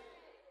 Hey!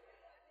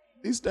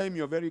 This time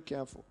you're very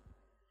careful.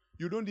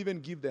 You don't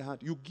even give the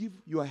heart. You give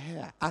your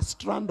hair, a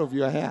strand of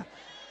your hair.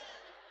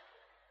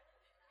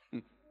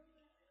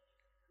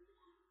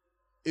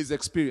 Is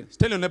experience.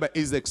 Tell your neighbor,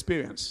 is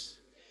experience.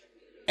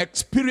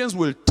 Experience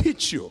will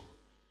teach you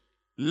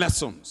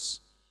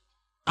lessons,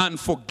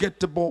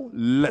 unforgettable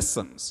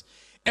lessons.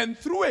 And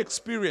through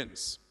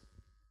experience,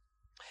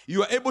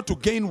 you are able to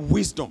gain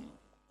wisdom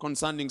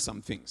concerning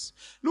some things.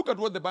 Look at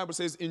what the Bible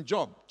says in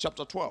Job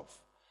chapter 12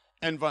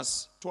 and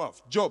verse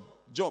 12. Job.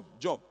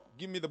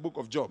 Give me the book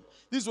of Job.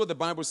 This is what the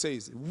Bible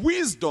says.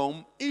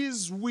 Wisdom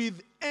is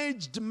with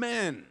aged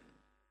men,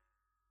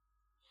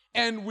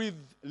 and with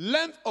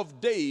length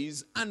of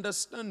days,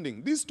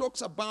 understanding. This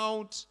talks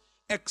about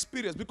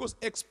experience, because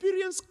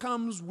experience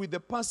comes with the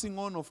passing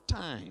on of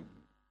time.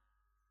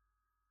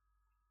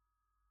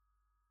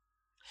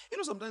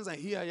 Sometimes I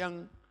hear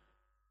young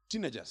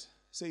teenagers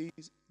say,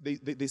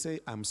 they say,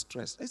 I'm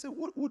stressed. I say,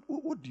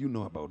 what do you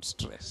know about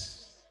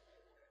stress?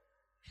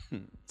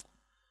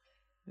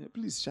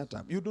 Please shut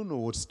up. You don't know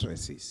what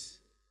stress is.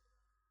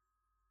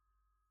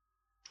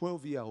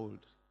 12-year-old.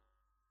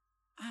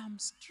 I'm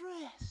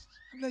stressed.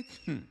 I'm like,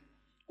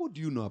 what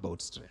do you know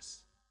about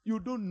stress? You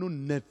don't know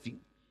nothing.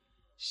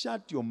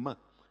 Shut your mouth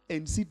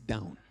and sit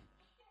down.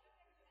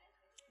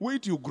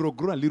 Wait till you grow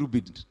a little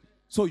bit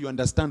so you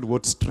understand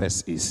what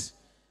stress is.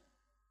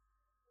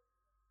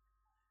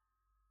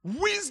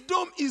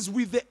 Wisdom is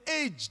with the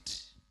aged.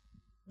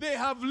 They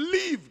have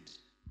lived.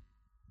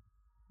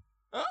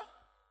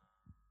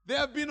 They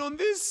have been on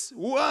this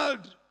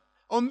world,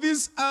 on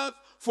this earth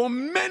for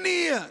many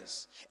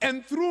years.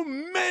 And through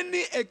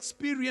many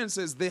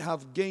experiences, they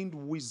have gained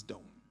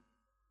wisdom.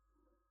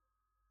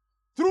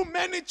 Through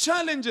many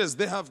challenges,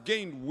 they have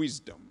gained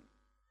wisdom.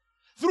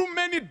 Through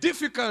many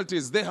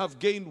difficulties, they have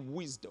gained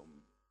wisdom.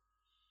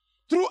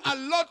 Through a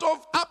lot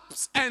of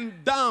ups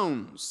and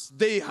downs,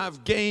 they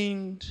have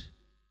gained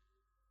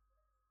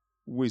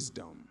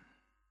wisdom.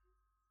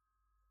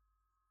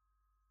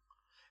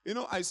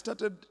 I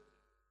started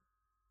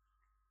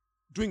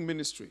doing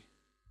ministry,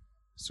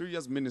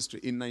 serious ministry,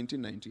 in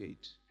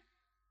 1998.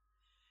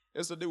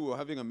 Yesterday we were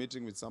having a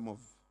meeting with some of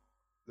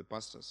the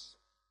pastors.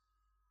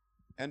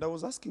 And I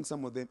was asking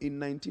some of them, in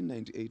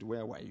 1998,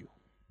 where were you?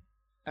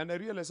 And I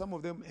realized some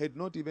of them had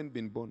not even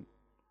been born.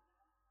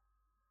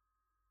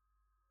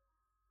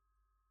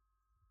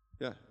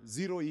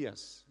 0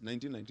 years,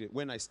 1998,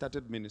 when I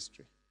started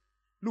ministry.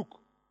 Look,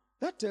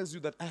 that tells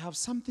you that I have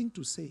something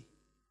to say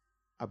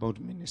about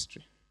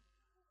ministry.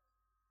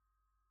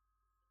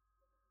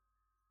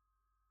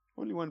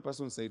 Only one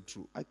person said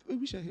true. I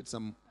wish I had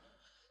some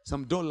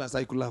dollars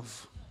I could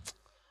have.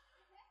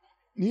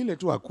 Ni ile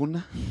tu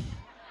hakuna.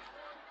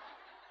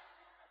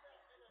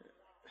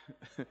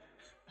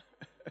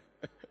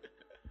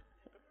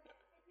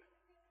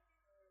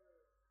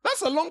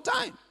 That's a long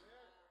time.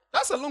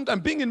 That's a long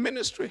time being in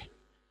ministry.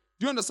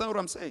 Do you understand what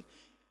I'm saying?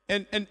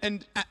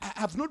 And I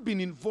have not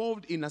been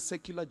involved in a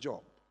secular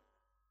job.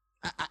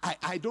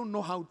 I don't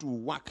know how to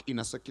work in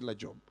a secular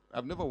job.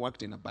 I've never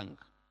worked in a bank.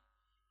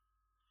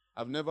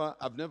 I've never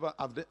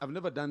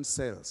done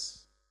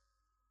sales.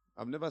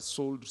 I've never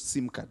sold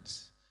SIM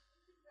cards.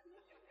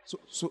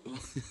 So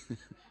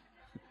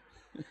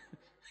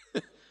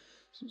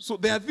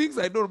there are things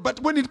I don't.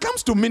 But when it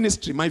comes to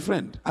ministry, my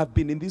friend, I've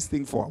been in this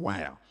thing for a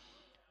while.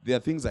 There are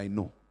things I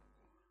know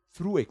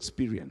through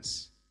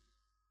experience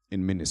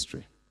in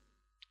ministry.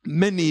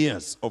 Many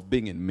years of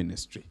being in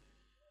ministry.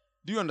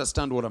 Do you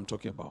understand what I'm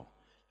talking about?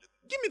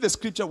 Give me the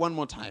scripture one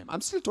more time.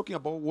 I'm still talking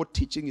about what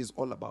teaching is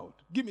all about.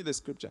 Give me the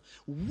scripture.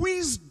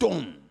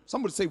 Wisdom.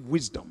 Somebody say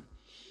wisdom.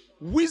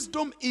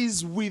 Wisdom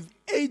is with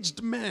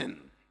aged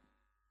men,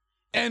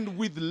 and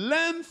with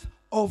length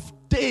of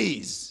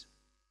days,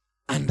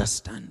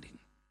 understanding.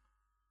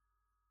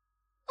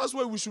 That's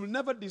why we should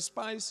never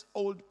despise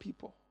old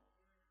people.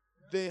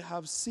 They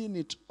have seen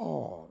it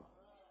all.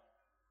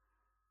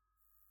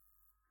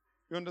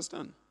 You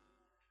understand?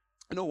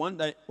 One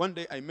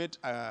day I met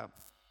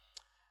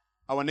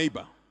our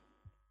neighbor.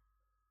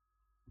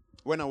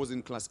 When I was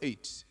in class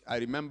 8, I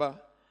remember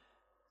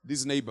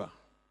this neighbor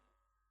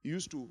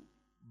used to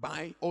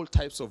buy all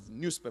types of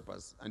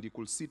newspapers, and he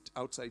could sit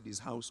outside his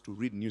house to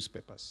read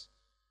newspapers.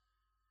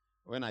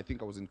 When I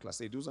think I was in class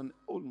 8, he was an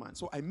old man.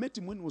 So I met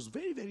him when he was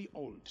very, very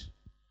old.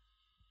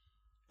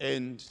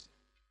 And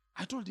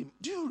I told him,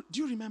 do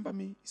you remember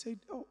me? He said,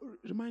 oh,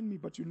 remind me,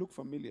 but you look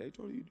familiar. I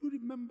told him, do you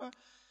remember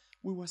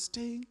we were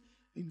staying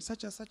in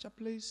such a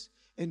place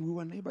and we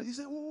were neighbors? He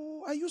said,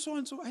 oh, are you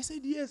so-and-so? I said,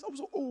 yes. I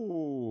was,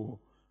 oh,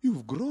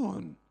 you've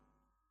grown.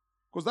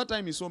 Because that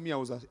time he saw me, I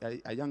was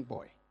a young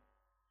boy.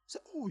 He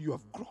said, oh, you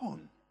have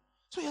grown.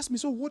 So he asked me,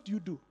 so what do you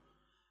do?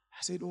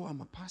 I said, oh,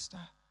 I'm a pastor.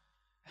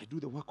 I do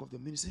the work of the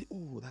ministry.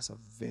 Oh, that's a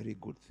very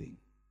good thing.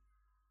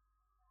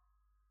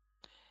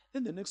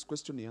 Then the next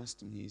question he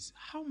asked me is,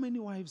 how many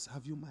wives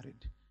have you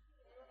married?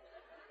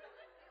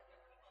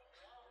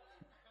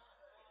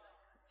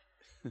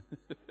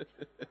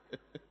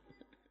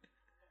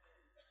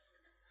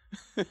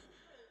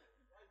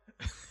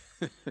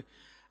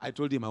 I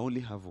told him I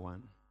only have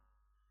one.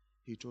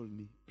 He told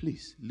me,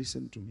 please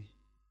listen to me.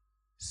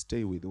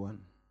 Stay with one.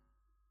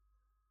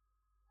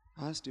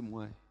 I asked him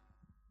why.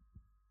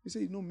 He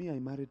said, me, I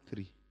married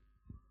 3.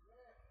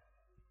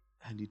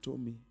 And he told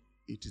me,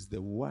 it is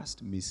the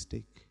worst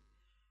mistake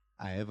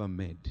I ever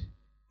made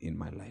in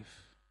my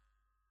life.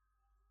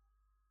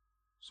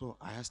 So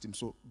I asked him,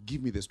 so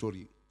give me the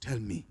story. Tell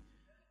me.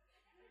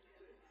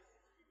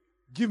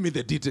 Give me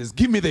the details.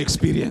 Give me the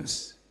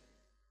experience.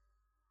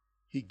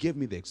 He gave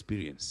me the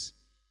experience.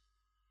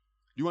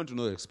 Do you want to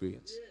know the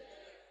experience?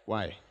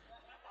 Why?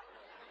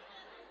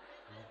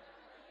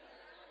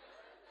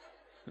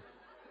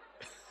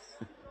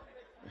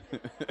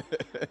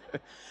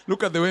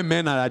 Look at the way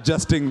men are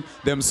adjusting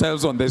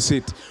themselves on the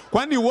seat.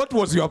 Kwani, what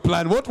was your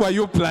plan? What were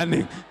you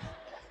planning?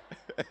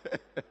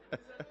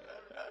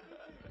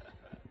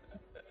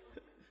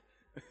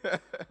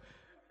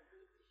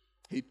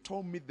 He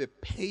told me the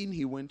pain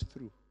he went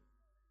through.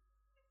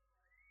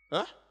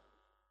 Huh?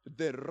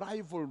 The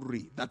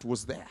rivalry that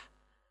was there.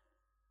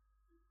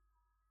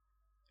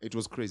 It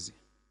was crazy.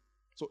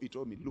 So he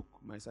told me, look,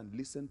 my son,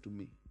 listen to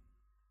me.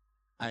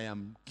 I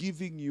am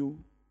giving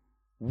you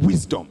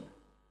wisdom.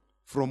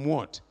 From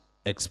what?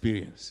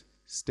 Experience.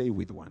 Stay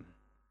with one.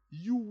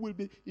 You will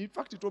be. In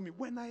fact, he told me,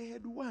 when I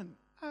had one,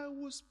 I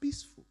was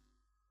peaceful.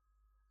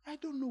 I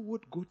don't know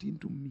what got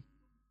into me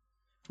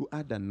to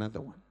add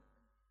another one.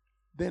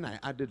 Then I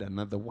added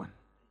another one.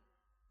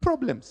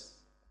 Problems.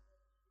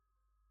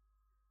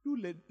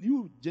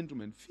 You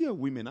gentlemen, fear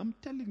women, I'm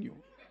telling you.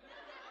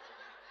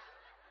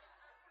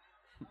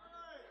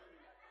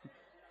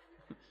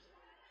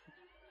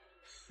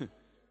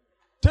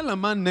 Tell a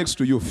man next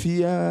to you,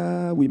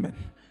 fear women.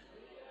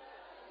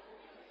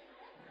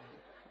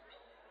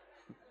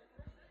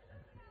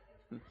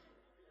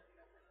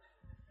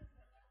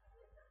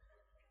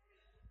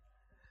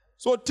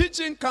 So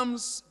teaching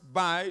comes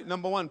by,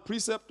 number 1,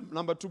 precept,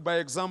 number 2, by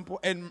example,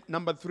 and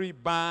number 3,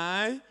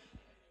 by,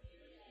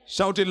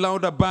 shout it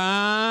louder,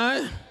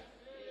 by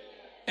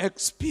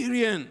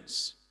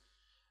experience.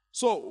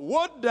 So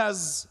what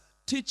does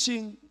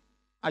teaching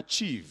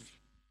achieve?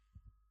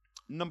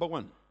 Number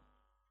 1,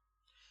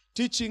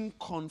 teaching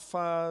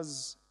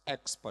confers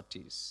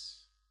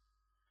expertise.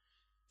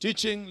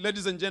 Teaching,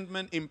 ladies and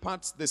gentlemen,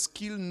 imparts the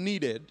skill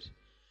needed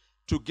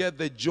to get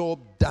the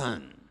job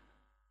done.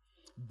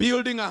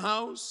 Building a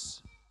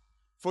house,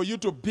 for you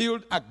to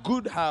build a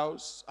good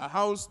house, a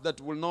house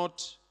that will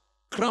not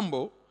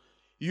crumble,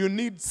 you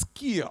need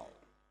skill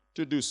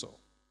to do so.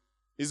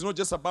 It's not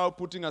just about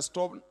putting a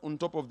stone on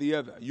top of the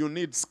other. You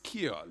need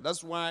skill.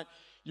 That's why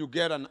you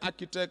get an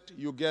architect,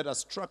 you get a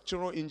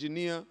structural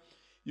engineer,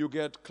 you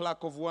get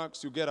clerk of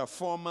works, you get a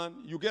foreman,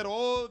 you get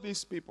all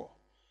these people.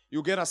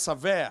 You get a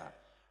surveyor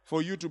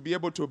for you to be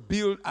able to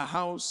build a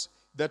house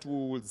that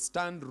will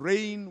withstand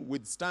rain,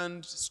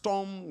 withstand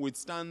storm,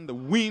 withstand the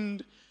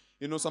wind.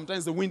 You know,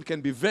 sometimes the wind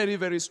can be very,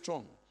 very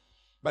strong.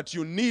 But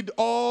you need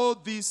all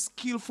these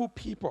skillful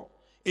people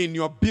in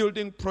your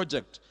building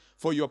project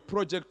for your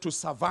project to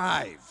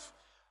survive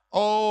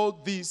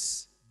all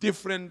these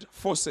different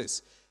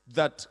forces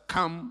that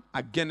come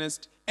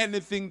against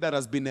anything that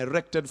has been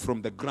erected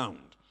from the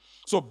ground.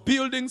 So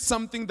building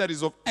something that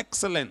is of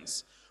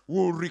excellence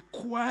will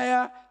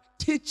require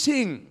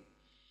teaching,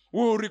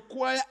 will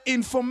require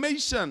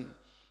information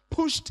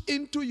pushed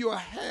into your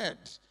head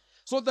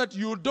so that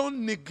you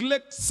don't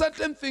neglect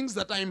certain things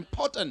that are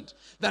important,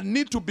 that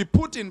need to be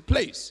put in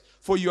place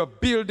for your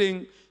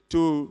building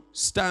to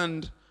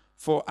stand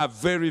for a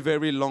very,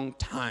 very long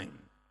time.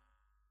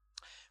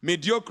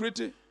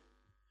 Mediocrity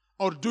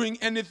or doing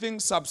anything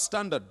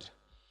substandard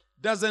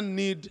doesn't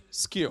need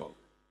skill.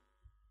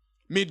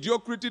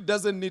 Mediocrity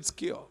doesn't need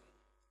skill,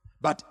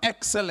 but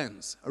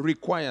excellence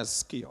requires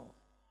skill.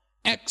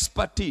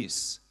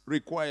 Expertise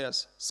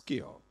requires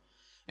skill.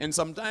 And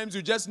sometimes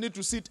you just need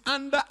to sit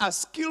under a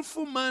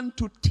skillful man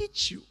to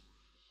teach you.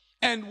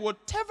 And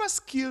whatever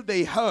skill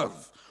they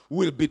have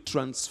will be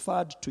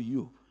transferred to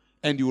you.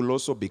 And you will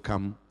also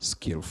become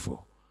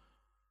skillful.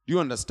 Do you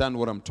understand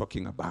what I'm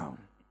talking about?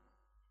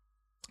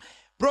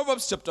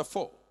 Proverbs chapter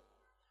 4,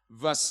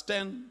 verse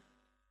 10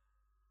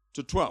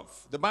 to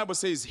 12. The Bible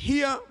says,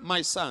 "Hear,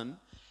 my son,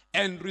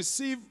 and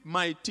receive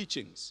my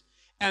teachings,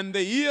 and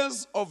the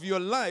years of your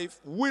life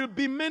will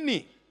be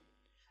many.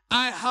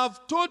 I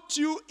have taught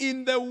you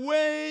in the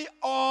way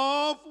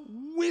of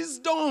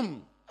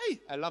wisdom."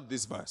 Hey, I love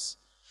this verse.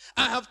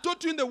 I have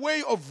taught you in the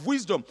way of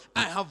wisdom.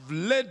 I have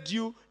led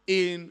you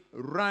in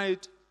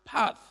right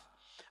path.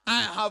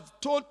 I have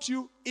taught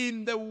you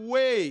in the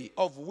way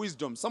of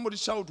wisdom. Somebody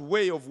shout,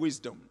 way of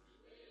wisdom.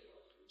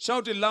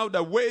 Shout it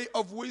louder, way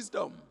of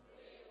wisdom.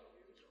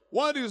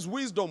 What is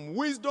wisdom?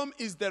 Wisdom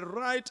is the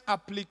right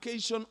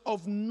application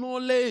of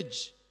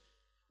knowledge.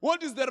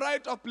 What is the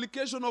right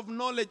application of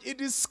knowledge?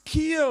 It is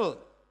skill.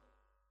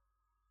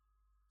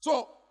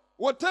 So,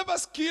 whatever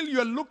skill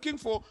you're looking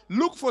for,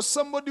 look for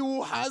somebody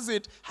who has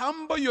it.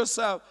 Humble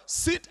yourself.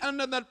 Sit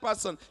under that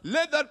person.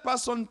 Let that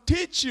person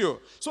teach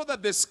you so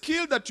that the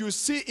skill that you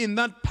see in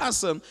that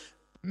person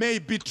may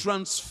be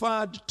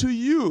transferred to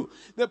you.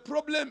 The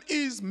problem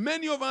is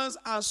many of us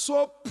are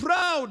so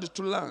proud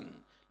to learn.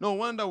 No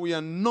wonder we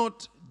are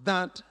not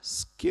that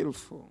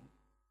skillful.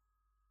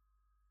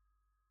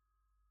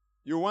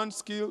 You want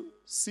skill?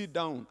 Sit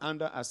down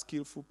under a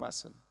skillful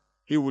person.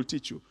 He will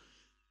teach you.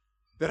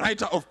 The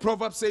writer of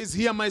Proverbs says,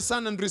 "Hear, my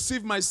son, and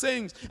receive my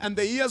sayings, and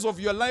the years of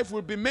your life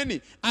will be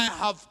many. I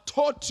have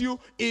taught you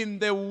in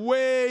the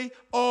way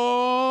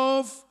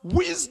of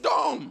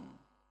wisdom."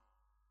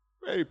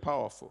 Very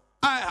powerful.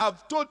 I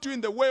have taught you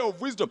in the way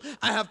of wisdom.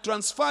 I have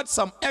transferred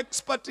some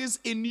expertise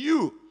in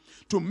you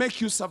to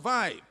make you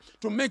survive,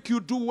 to make you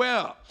do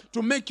well,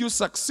 to make you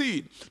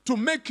succeed, to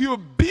make you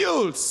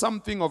build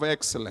something of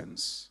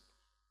excellence.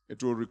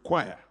 It will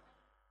require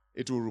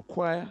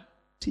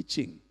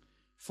teaching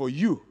for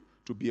you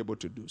to be able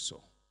to do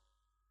so.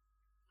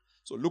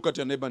 So look at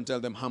your neighbor and tell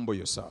them, humble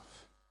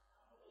yourself.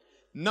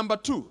 Number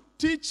 2,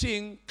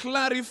 teaching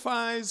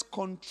clarifies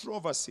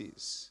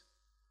controversies.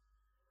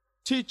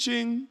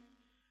 Teaching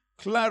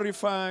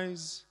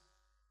clarifies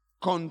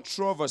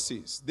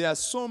controversies. There are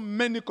so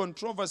many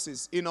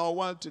controversies in our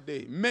world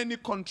today, many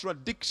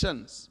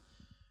contradictions,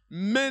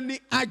 many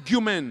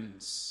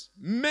arguments,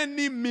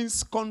 many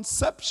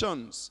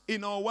misconceptions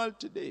in our world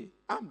today.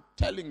 I'm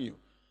telling you,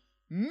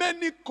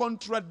 many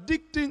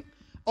contradicting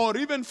or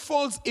even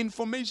false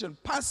information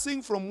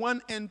passing from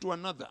one end to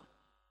another.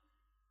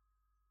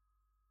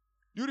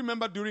 Do you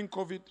remember during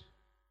COVID?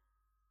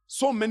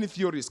 So many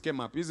theories came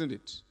up, isn't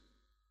it?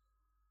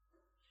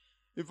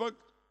 In fact,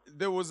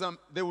 there was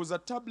a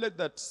tablet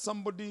that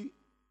somebody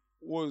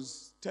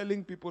was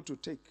telling people to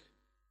take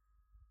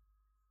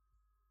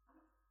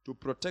to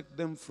protect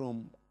them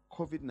from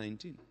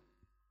COVID-19.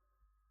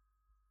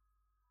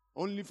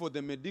 Only for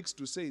the medics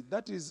to say,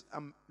 that is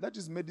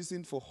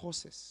medicine for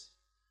horses.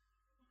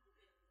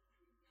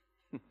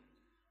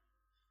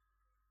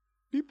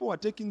 People are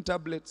taking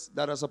tablets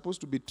that are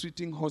supposed to be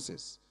treating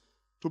horses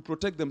to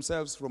protect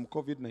themselves from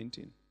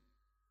COVID-19.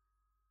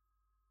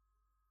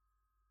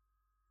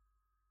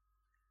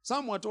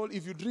 Some were told,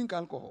 if you drink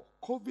alcohol,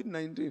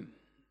 COVID-19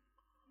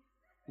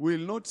 will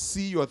not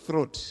see your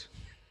throat.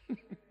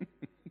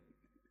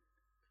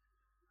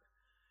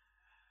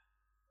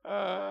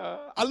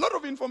 A lot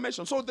of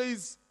information. So there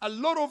is a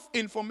lot of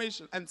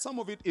information, and some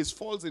of it is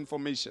false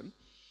information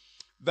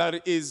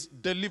that is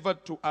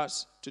delivered to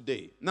us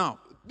today. Now,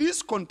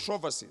 these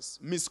controversies,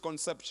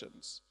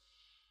 misconceptions,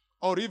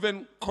 or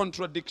even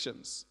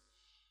contradictions,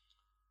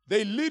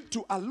 they lead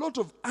to a lot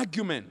of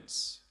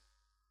arguments,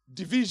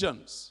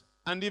 divisions,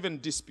 and even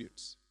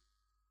disputes.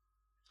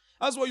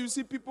 That's why you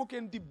see people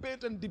can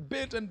debate and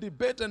debate and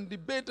debate and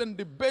debate and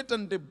debate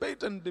and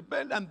debate and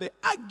debate, and they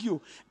argue.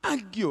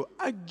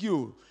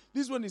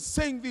 This one is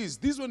saying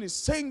this one is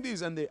saying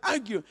this, and they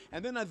argue.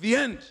 And then at the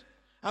end,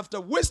 after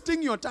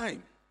wasting your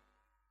time,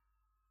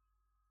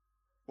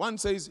 one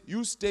says,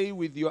 you stay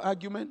with your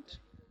argument,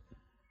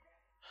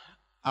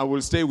 I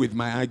will stay with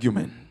my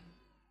argument.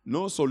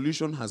 No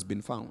solution has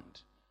been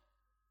found.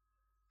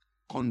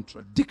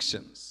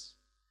 Contradictions,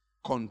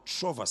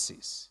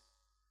 controversies,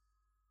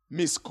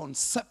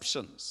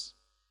 misconceptions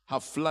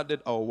have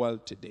flooded our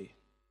world today.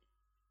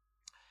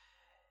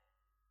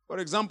 For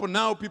example,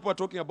 now people are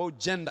talking about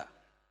gender.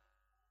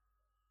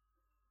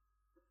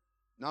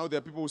 Now there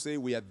are people who say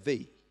we are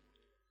they.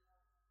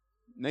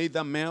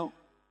 Neither male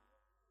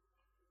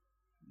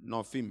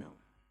nor female.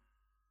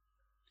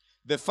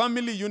 The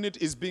family unit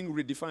is being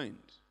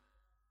redefined.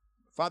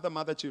 Father,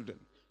 mother, children.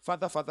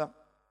 Father, father,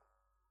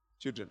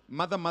 children.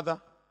 Mother,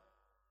 mother,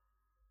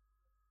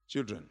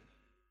 children.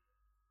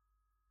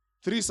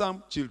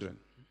 Threesome, children.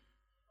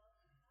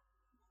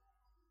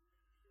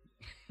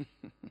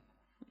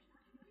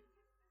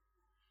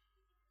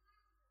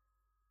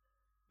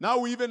 Now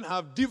we even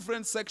have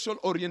different sexual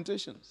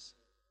orientations.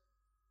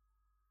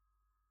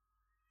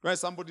 Where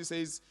somebody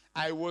says,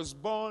 I was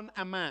born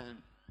a man,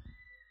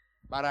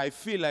 but I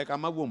feel like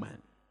I'm a woman.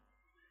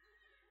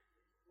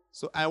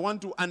 So I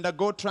want to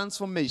undergo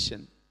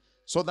transformation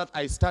so that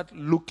I start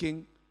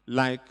looking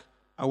like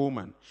a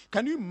woman.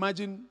 Can you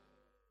imagine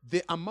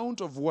the amount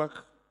of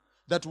work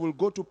that will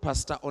go to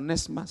Pastor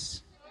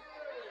Onesimus?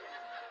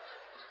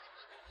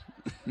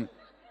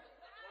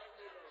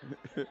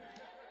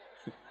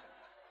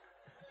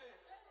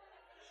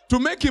 To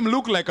make him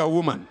look like a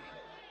woman.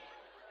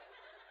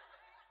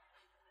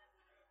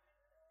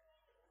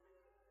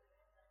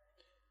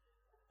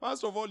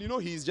 First of all,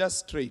 he's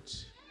just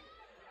straight.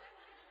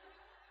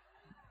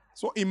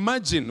 So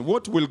imagine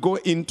what will go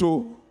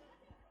into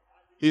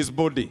his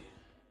body.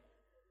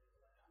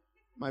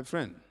 My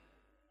friend.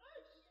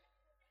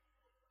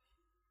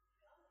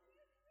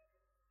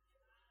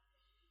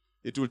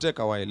 It will take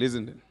a while,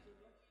 isn't it?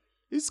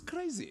 It's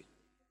crazy.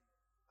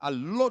 A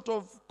lot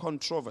of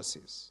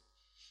controversies.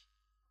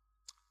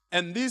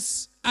 And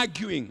this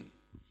arguing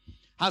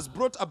has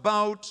brought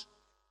about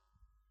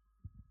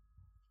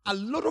a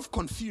lot of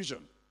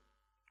confusion.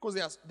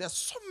 Because there's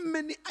so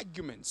many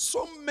arguments,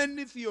 so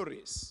many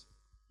theories.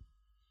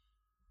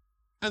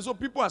 And so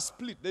people are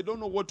split. They don't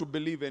know what to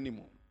believe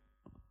anymore.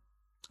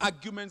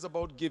 Arguments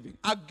about giving,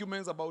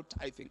 arguments about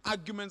tithing,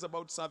 arguments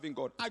about serving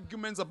God,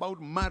 arguments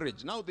about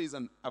marriage. Now there's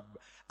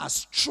a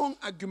strong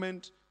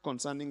argument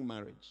concerning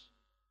marriage.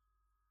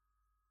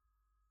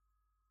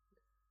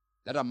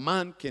 That a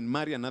man can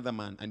marry another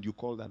man and you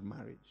call that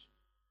marriage.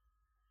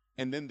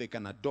 And then they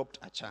can adopt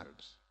a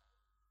child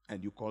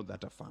and you call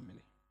that a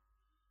family.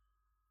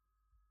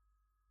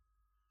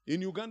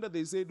 In Uganda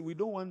they said, we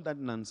don't want that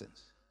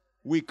nonsense.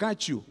 We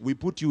catch you, we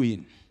put you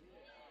in.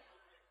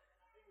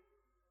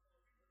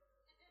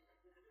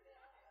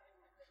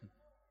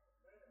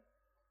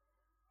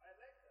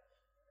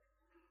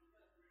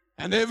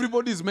 And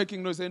everybody is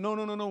making noise, saying, no,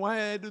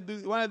 why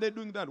are they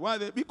doing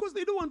that? Because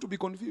they don't want to be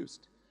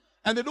confused.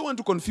 And they don't want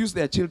to confuse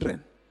their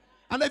children.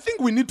 And I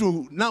think we need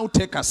to now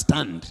take a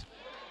stand.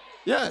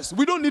 Yes,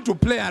 we don't need to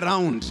play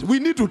around. We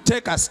need to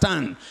take a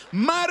stand.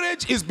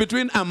 Marriage is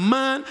between a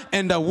man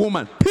and a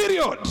woman.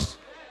 Period.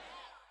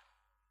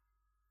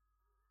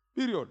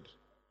 Period.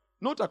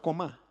 Not a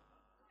comma.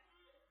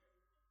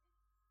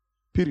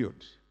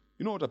 Period.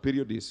 You know what a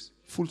period is?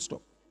 Full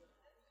stop.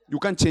 You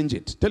can't change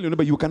it. Tell your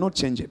neighbor, you cannot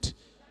change it.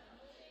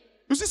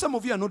 You see, some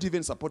of you are not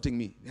even supporting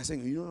me. They're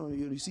saying,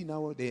 you see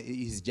now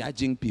he's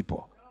judging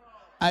people.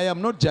 I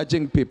am not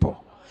judging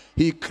people.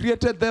 He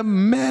created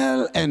them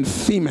male and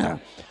female.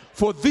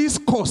 For this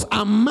cause,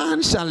 a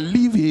man shall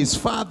leave his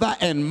father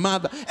and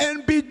mother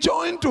and be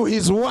joined to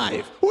his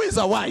wife. Who is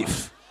a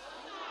wife?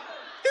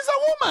 It's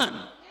a woman.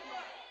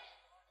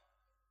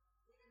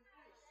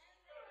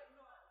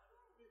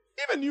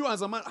 Even you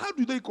as a man, how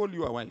do they call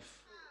you a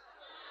wife?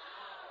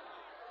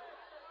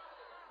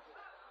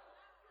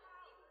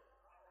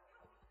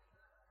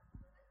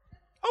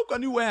 How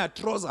can you wear a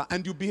trouser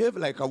and you behave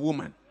like a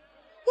woman?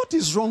 What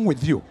is wrong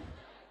with you?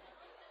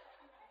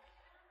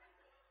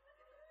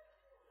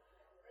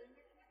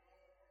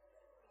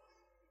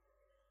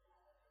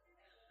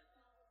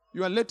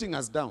 You are letting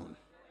us down.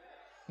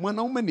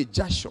 Mwanaume ni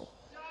jasho.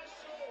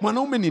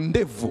 Mwanaume ni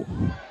ndevu.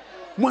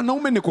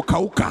 Mwanaume ni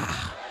kukauka.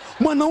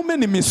 Mwanaume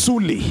ni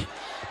misuli.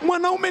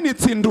 Mwanaume ni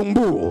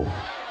tindumbu.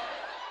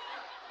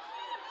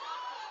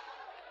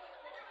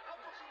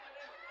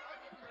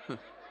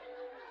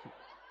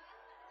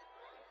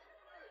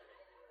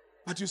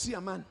 But you see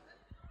a man.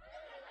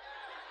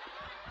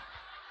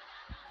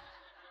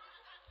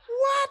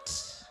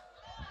 What?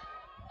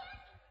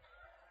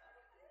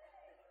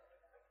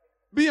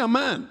 Be a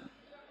man.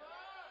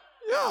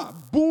 Yeah,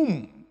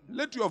 boom.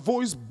 Let your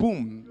voice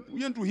boom.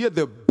 We want to hear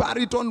the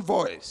baritone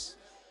voice.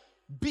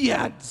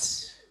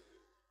 Beards.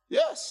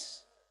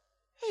 Yes.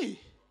 Hey.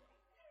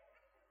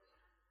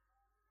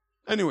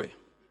 Anyway,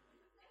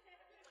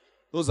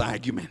 those are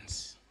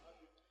arguments.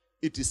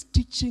 It is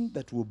teaching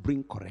that will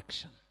bring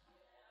correction.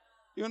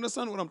 You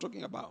understand what I'm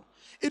talking about?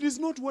 It is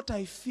not what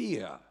I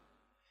fear.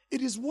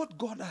 It is what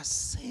God has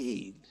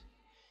said.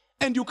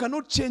 And you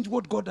cannot change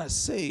what God has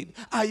said.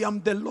 I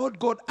am the Lord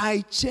God,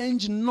 I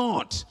change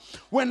not.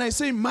 When I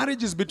say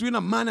marriage is between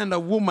a man and a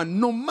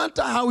woman, no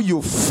matter how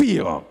you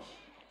feel,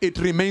 it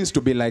remains to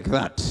be like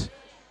that.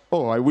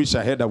 Oh, I wish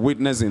I had a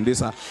witness in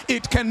this.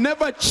 It can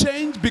never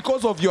change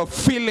because of your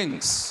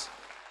feelings.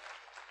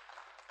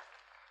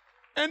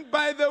 And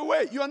by the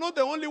way, you are not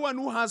the only one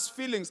who has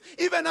feelings.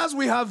 Even as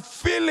we have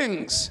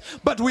feelings,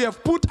 but we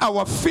have put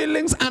our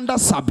feelings under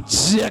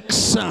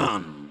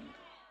subjection.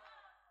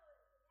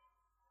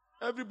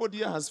 Everybody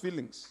here has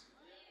feelings.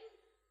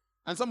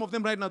 And some of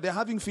them right now, they're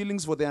having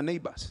feelings for their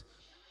neighbors.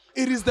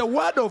 It is the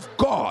word of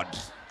God.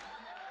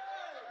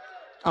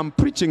 I'm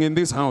preaching in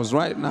this house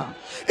right now.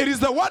 It is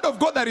the word of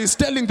God that is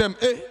telling them,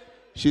 hey,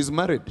 she's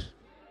married.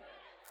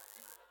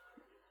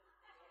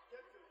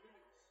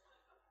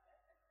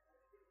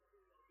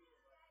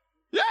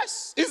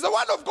 Yes, it's the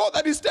word of God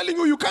that is telling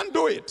you can't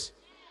do it.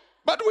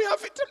 But we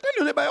have, tell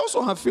your neighbor, I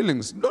also have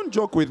feelings. Don't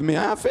joke with me,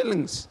 I have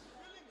feelings.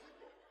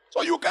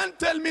 So you can't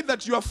tell me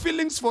that your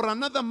feelings for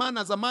another man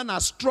as a man are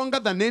stronger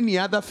than any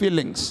other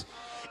feelings.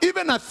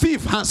 Even a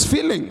thief has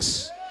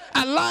feelings.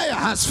 A liar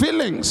has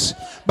feelings.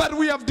 But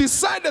we have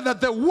decided that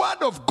the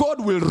word of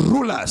God will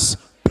rule us.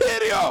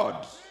 Period.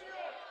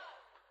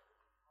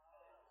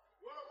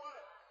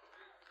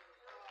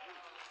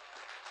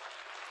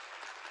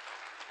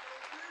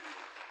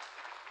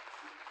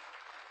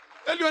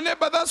 Tell your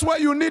neighbor, that's why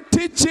you need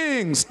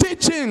teachings.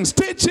 Teachings,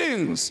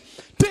 teachings,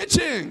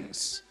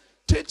 teachings.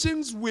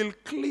 Teachings will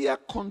clear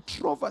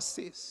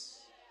controversies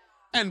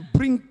and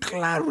bring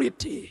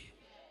clarity.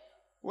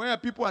 Where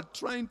people are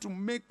trying to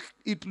make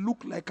it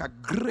look like a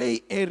gray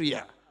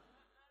area.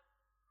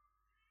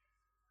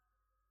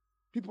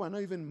 People are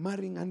not even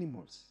marrying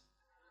animals.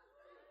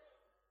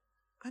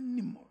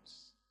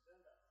 Animals.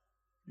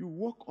 You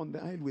walk on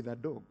the aisle with a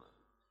dog.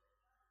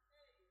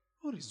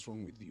 What is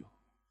wrong with you?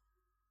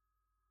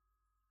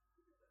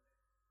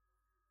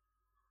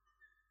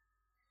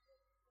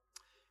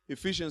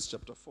 Ephesians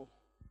chapter 4.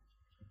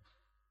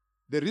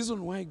 The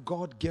reason why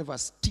God gave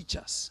us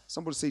teachers,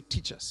 somebody say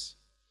teachers,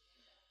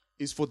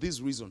 is for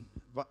this reason.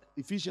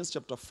 Ephesians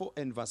chapter 4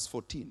 and verse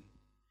 14.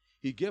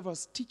 He gave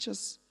us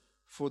teachers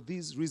for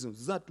these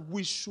reasons, that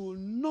we should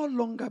no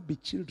longer be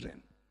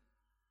children,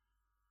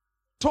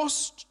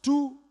 tossed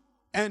to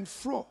and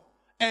fro,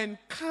 and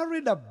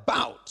carried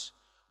about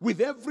with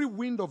every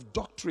wind of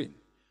doctrine,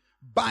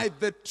 by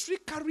the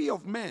trickery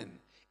of men,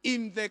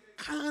 in the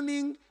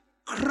cunning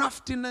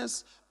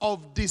craftiness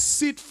of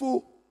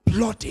deceitful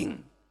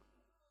plotting.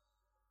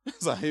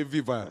 That's a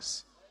heavy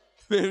verse.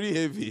 Very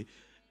heavy.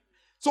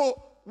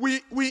 So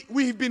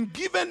we've been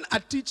given a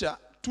teacher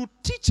to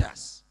teach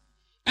us.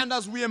 And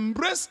as we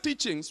embrace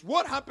teachings,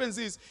 what happens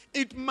is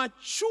it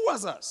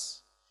matures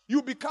us.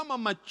 You become a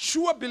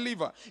mature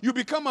believer. You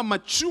become a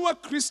mature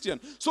Christian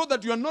so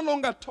that you are no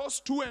longer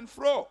tossed to and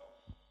fro.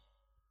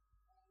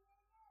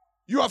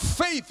 Your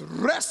faith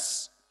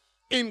rests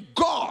in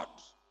God.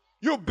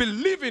 You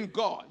believe in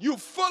God. You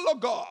follow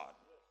God.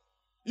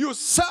 You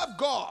serve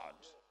God.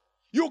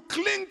 You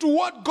cling to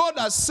what God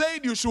has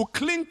said you should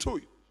cling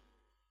to.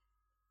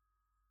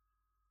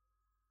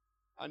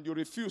 And you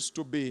refuse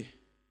to be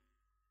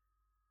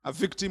a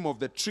victim of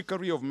the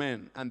trickery of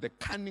men and the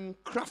cunning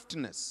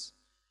craftiness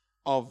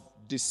of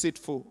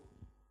deceitful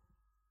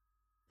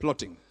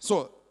plotting.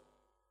 So,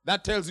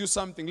 that tells you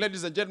something,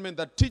 ladies and gentlemen,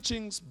 that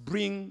teachings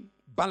bring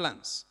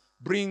balance,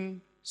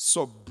 bring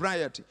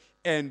sobriety,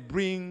 and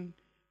bring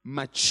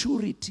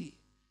maturity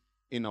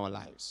in our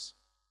lives.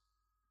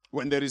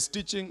 When there is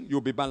teaching,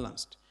 you'll be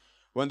balanced.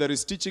 When there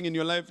is teaching in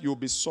your life, you'll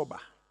be sober.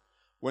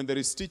 When there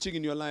is teaching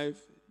in your life,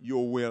 you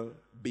will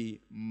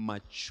be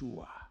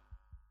mature.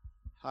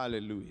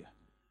 Hallelujah.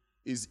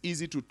 It's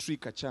easy to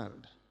trick a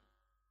child.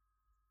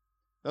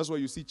 That's why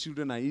you see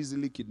children are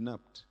easily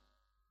kidnapped.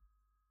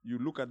 You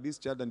look at this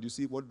child and you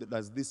see, what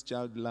does this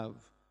child love?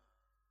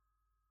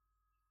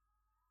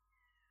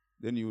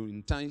 Then you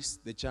entice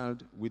the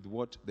child with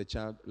what the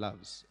child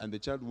loves. And the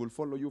child will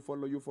follow you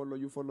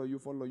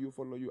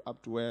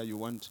up to where you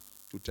want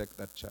to take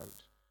that child.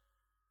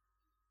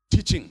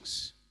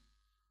 Teachings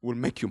will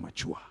make you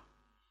mature.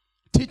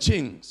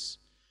 Teachings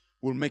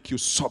will make you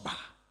sober.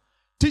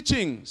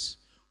 Teachings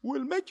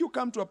will make you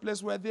come to a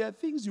place where there are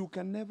things you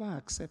can never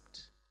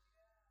accept.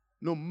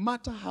 No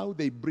matter how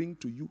they bring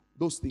to you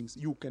those things,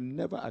 you can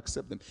never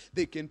accept them.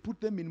 They can put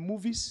them in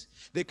movies.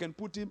 They can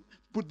put them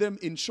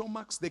in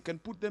Showmax. They can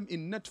put them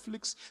in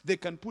Netflix. They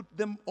can put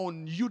them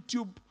on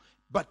YouTube.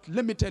 But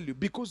let me tell you,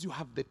 because you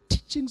have the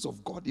teachings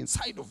of God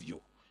inside of you,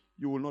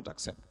 you will not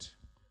accept.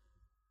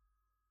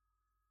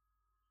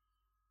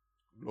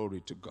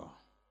 Glory to God.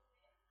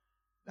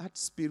 That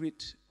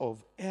spirit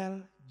of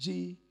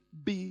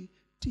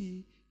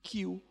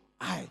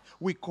LGBTQI,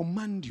 we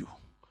command you,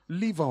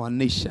 leave our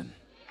nation.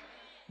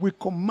 We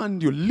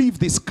command you, leave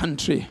this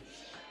country.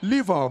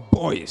 Leave our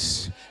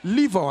boys.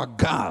 Leave our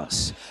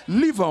girls.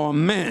 Leave our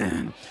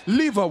men.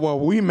 Leave our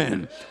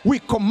women. We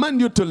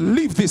command you to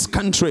leave this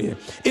country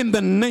in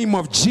the name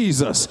of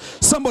Jesus.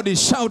 Somebody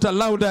shout a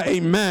louder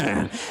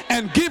amen.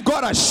 And give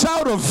God a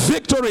shout of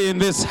victory in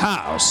this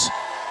house.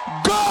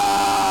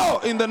 Go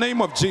in the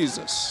name of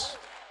Jesus.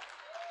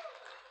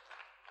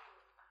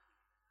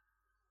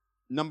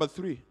 Number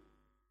 3.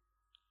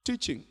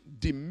 Teaching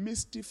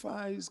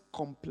demystifies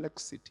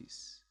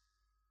complexities.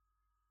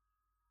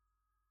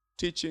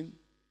 Teaching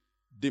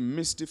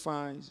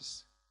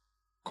demystifies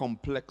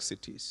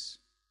complexities.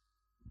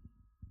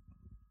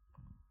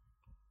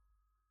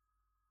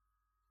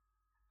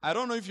 I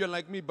don't know if you're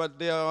like me, but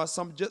there are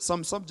some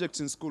subjects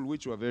in school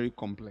which were very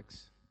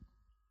complex.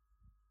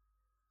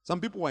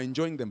 Some people were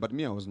enjoying them, but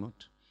me, I was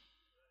not.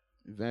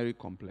 Very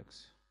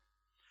complex.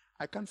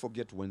 I can't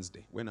forget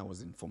Wednesday when I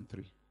was in Form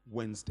 3.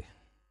 Wednesday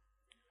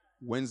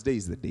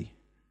is the day.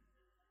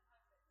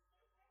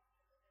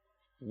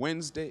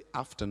 Wednesday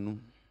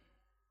afternoon.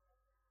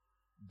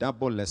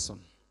 Double lesson.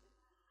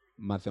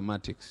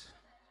 Mathematics.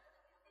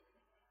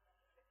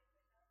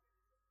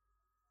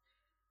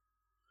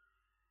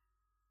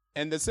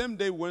 And the same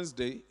day,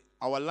 Wednesday,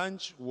 our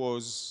lunch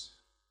was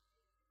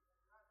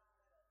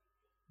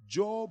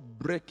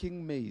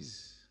jaw-breaking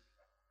maize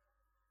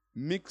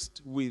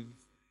mixed with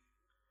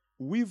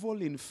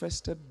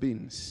weevil-infested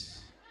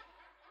beans,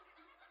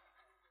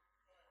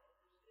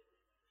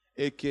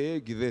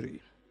 a.k.a. githeri.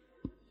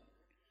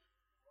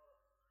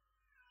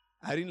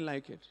 I didn't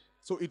like it.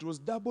 So it was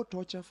double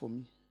torture for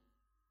me.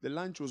 The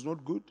lunch was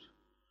not good.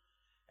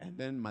 And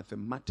then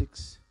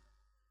mathematics,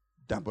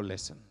 double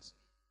lessons.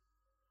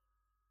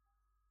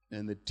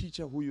 And the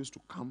teacher who used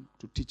to come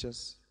to teach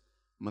us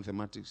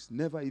mathematics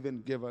never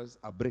even gave us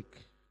a break.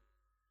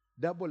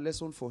 Double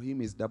lesson for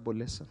him is double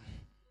lesson.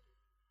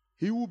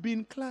 He will be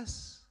in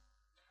class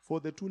for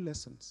the 2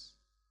 lessons.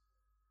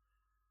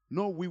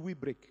 No wee-wee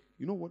break.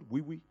 You know what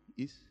wee-wee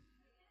is?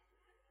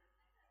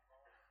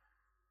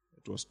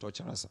 It was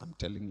torturous, I'm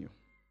telling you.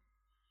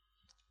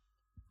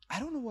 I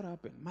don't know what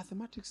happened.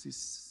 Mathematics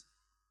is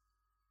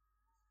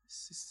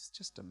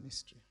just a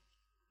mystery.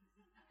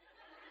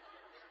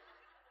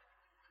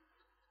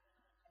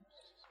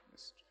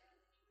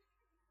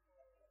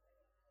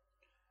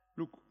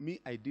 Look, me,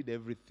 I did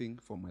everything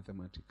for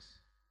mathematics.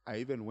 I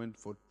even went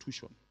for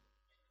tuition.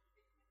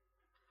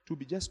 To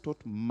be just taught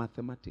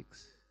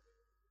mathematics.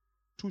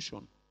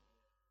 Tuition.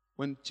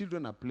 When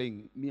children are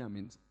playing,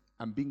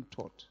 I'm being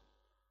taught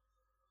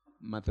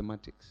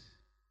mathematics.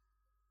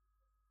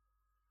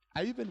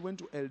 I even went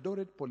to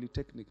Eldoret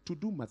Polytechnic to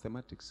do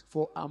mathematics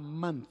for a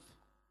month.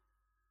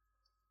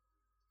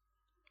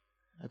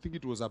 I think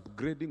it was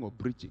upgrading or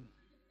bridging.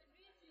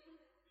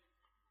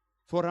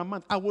 For a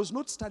month. I was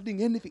not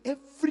studying anything.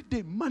 Every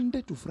day,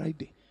 Monday to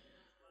Friday.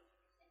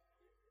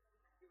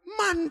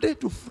 Monday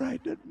to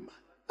Friday.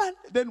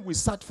 Then we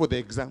sat for the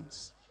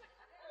exams.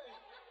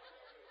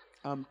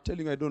 I'm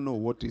telling you, I don't know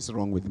what is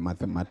wrong with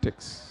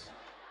mathematics.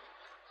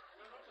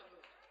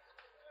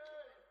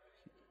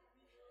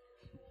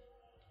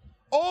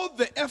 All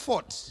the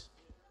effort.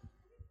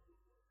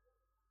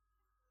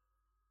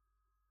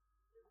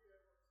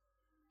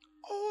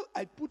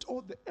 I put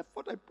all the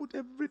effort, I put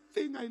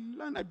everything I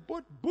learned. I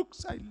bought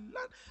books, I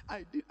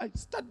learned. I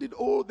studied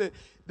all the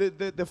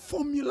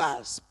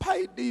formulas.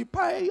 Pi d,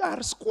 pi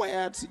r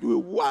squared,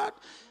 what?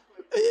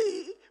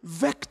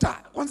 Vector.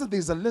 Once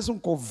there's a lesson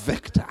called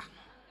vector.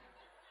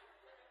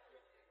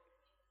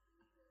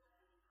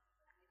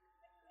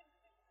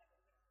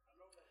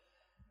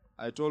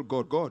 I told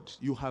God, God,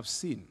 you have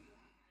seen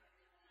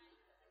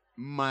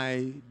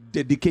my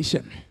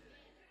dedication,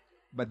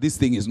 but this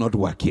thing is not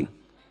working.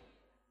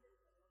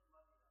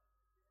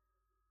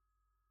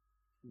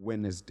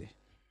 Wednesday,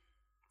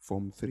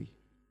 Form 3,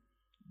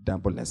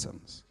 double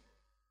lessons.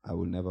 I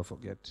will never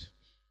forget.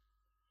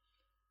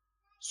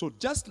 So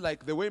just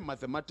like the way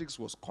mathematics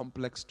was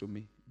complex to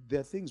me,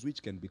 there are things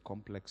which can be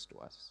complex to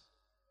us.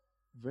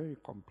 Very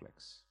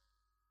complex.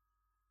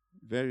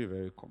 Very,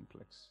 very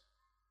complex.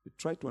 We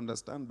try to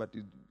understand, but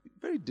it's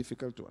very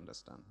difficult to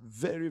understand.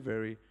 Very,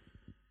 very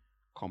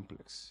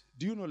complex.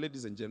 Do you know,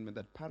 ladies and gentlemen,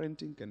 that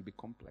parenting can be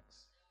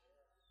complex?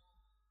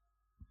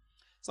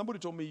 Somebody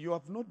told me, you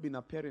have not been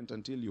a parent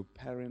until you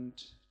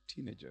parent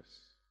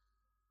teenagers.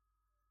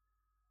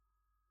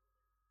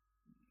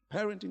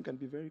 Parenting can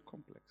be very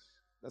complex.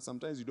 That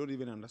sometimes you don't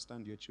even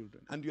understand your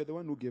children. And you're the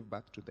one who gave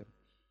back to them.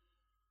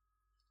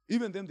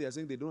 Even them, they are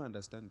saying they don't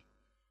understand you.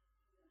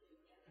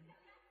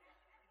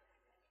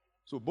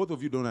 So both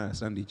of you don't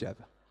understand each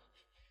other.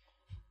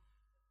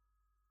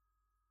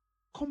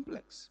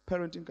 Complex.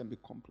 Parenting can be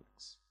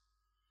complex.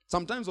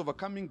 Sometimes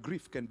overcoming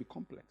grief can be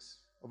complex.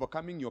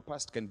 Overcoming your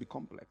past can be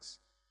complex.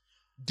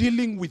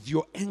 Dealing with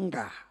your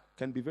anger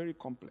can be very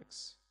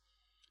complex.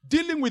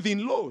 Dealing with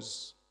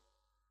in-laws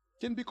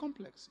can be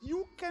complex.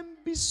 You can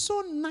be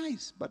so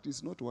nice, but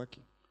it's not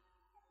working.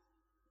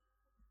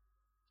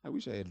 I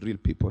wish I had real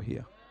people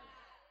here.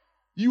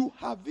 You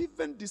have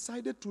even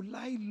decided to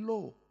lie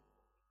low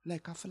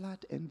like a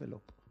flat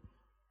envelope.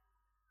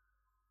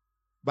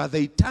 But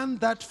they turn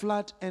that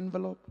flat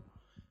envelope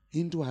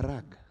into a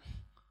rug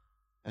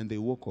and they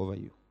walk over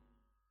you.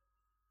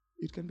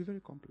 It can be very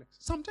complex.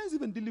 Sometimes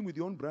even dealing with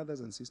your own brothers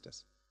and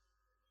sisters.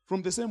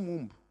 From the same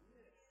womb.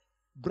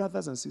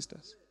 Brothers and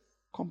sisters.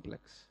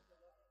 Complex.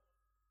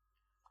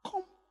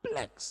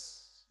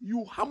 Complex.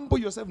 You humble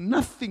yourself.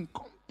 Nothing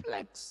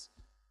complex.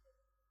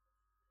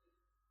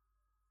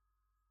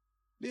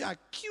 They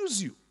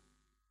accuse you.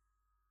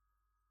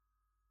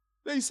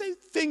 They say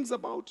things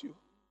about you.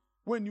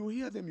 When you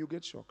hear them, you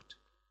get shocked.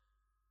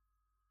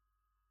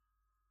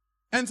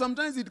 And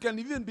sometimes it can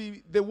even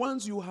be the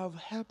ones you have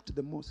helped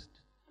the most.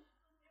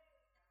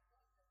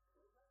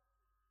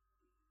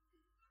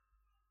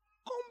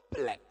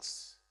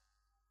 Complex.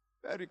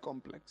 Very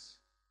complex.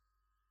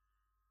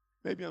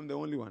 Maybe I'm the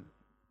only one.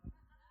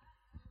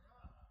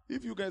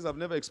 If you guys have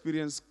never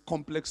experienced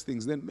complex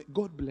things, then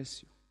God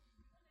bless you.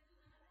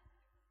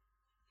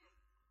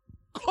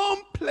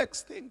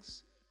 Complex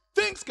things.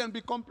 Things can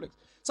be complex.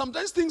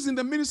 Sometimes things in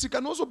the ministry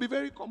can also be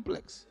very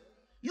complex.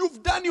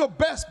 You've done your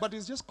best, but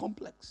it's just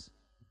complex.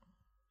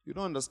 You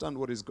don't understand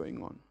what is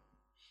going on.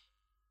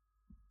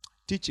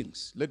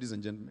 Teachings, ladies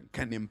and gentlemen,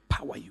 can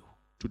empower you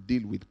to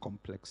deal with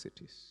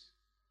complexities.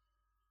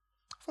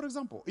 For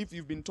example, if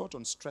you've been taught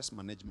on stress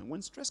management,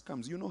 when stress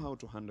comes, you know how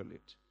to handle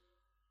it.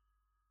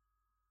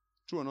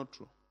 True or not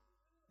true?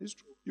 It's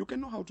true. You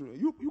can know how to.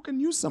 You can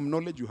use some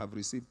knowledge you have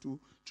received to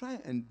try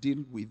and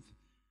deal with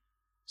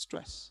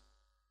stress.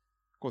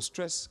 Because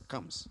stress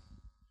comes.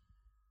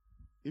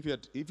 If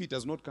it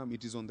does not come,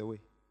 it is on the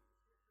way.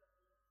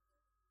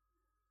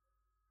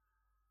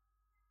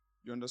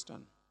 You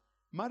understand?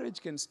 Marriage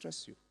can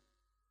stress you.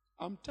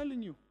 I'm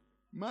telling you.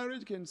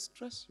 Marriage can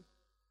stress you.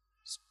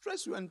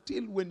 Stress you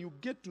until when you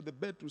get to the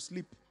bed to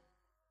sleep,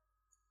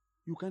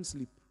 you can't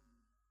sleep.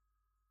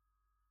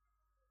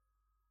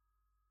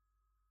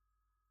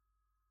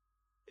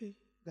 Hey,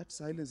 that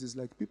silence is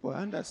like people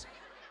understand.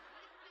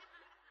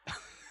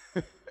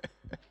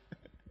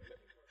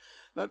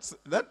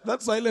 That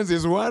silence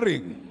is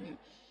worrying.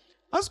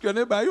 Ask your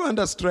neighbor, are you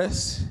under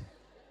stress?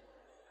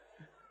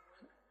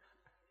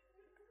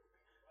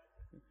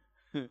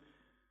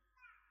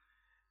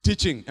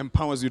 Teaching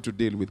empowers you to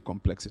deal with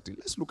complexity.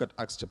 Let's look at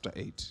Acts chapter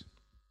 8.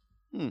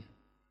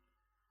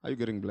 Are you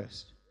getting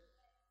blessed?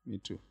 Me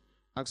too.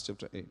 Acts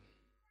chapter 8.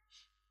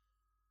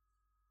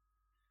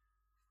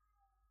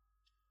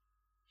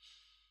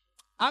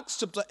 Acts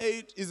chapter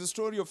 8 is the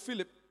story of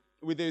Philip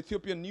with the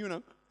Ethiopian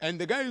eunuch, and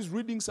the guy is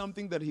reading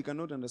something that he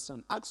cannot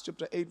understand. Acts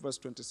chapter 8 verse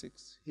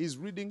 26. He's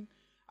reading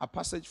a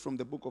passage from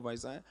the book of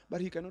Isaiah, but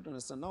he cannot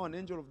understand. Now an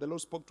angel of the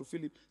Lord spoke to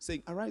Philip,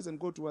 saying, arise and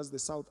go towards the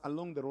south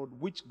along the road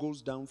which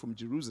goes down from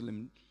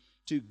Jerusalem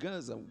to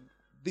Gaza.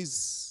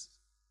 This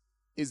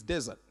is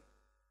desert.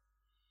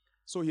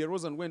 So he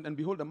arose and went, and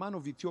behold, a man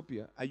of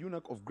Ethiopia, a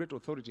eunuch of great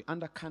authority,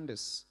 under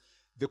Candace,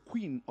 the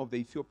queen of the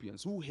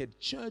Ethiopians, who had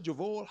charge of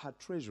all her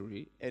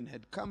treasury and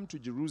had come to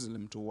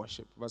Jerusalem to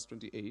worship. Verse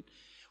 28,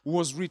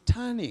 was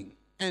returning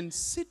and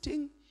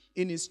sitting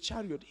in his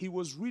chariot. He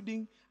was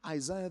reading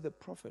Isaiah the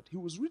prophet. He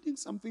was reading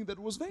something that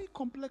was very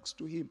complex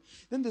to him.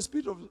 Then the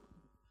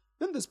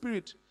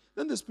spirit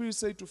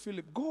said to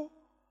Philip, go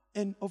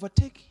and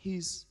overtake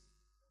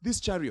this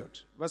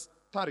chariot. Verse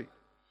 30.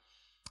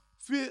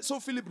 So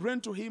Philip ran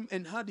to him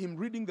and heard him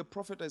reading the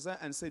prophet Isaiah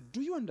and said,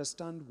 do you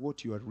understand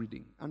what you are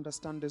reading?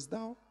 Understandest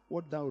thou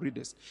what thou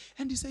readest?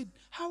 And he said,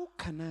 how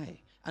can I,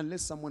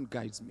 unless someone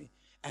guides me?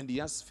 And he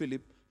asked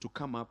Philip to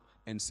come up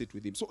and sit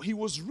with him. So he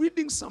was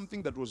reading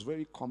something that was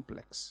very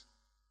complex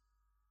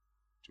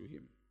to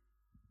him.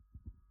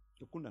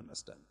 He couldn't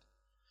understand.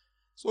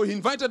 So he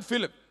invited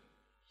Philip.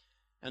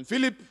 And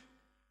Philip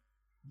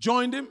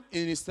joined him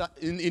in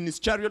his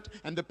chariot,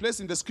 and the place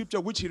in the scripture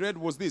which he read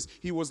was this: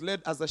 he was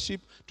led as a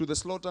sheep to the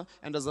slaughter,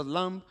 and as a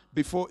lamb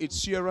before its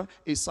shearer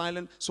is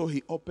silent, so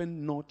he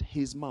opened not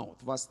his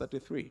mouth. Verse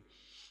 33.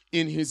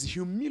 In his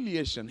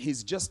humiliation,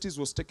 his justice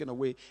was taken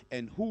away,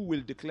 and who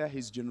will declare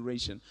his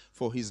generation?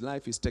 For his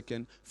life is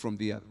taken from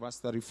the earth. Verse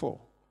 34.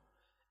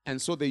 And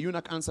so the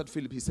eunuch answered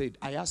Philip, he said,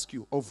 I ask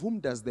you, of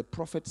whom does the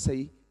prophet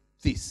say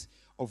this?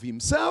 Of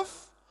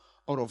himself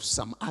or of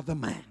some other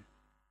man?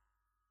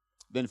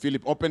 Then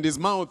Philip opened his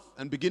mouth,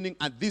 and beginning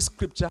at this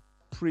scripture,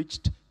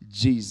 preached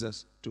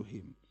Jesus to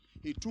him.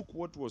 He took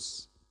what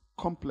was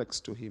complex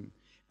to him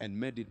and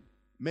made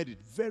it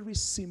very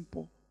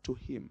simple to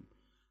him,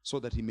 so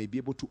that he may be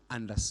able to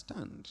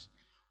understand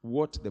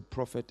what the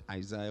prophet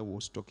Isaiah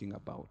was talking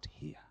about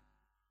here.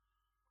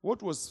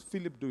 What was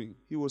Philip doing?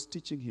 He was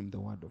teaching him the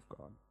word of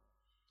God.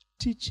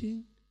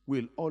 Teaching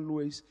will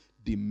always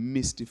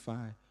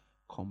demystify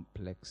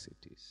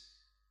complexities.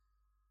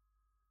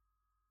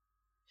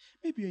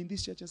 Maybe you're in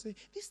this church and say,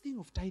 this thing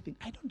of tithing,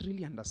 I don't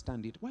really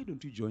understand it. Why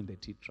don't you join the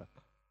T-track?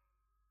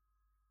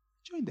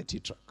 Join the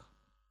T-track.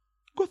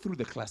 Go through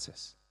the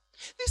classes.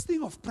 This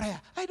thing of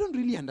prayer, I don't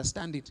really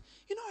understand it.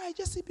 I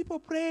just see people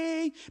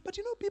pray, but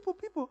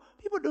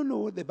people don't know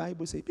what the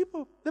Bible says.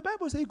 The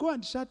Bible says, go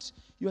and shut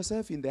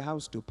yourself in the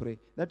house to pray.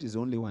 That is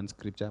only one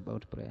scripture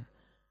about prayer.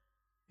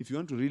 If you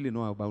want to really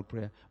know about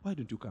prayer, why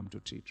don't you come to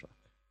T-track?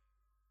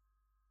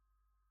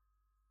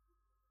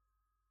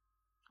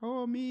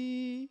 Oh,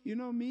 me,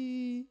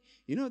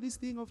 this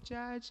thing of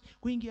church,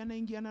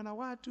 kuingiana na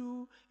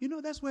watu,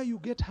 that's where you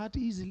get hurt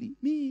easily.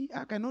 Me,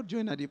 I cannot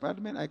join a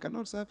department, I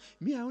cannot serve.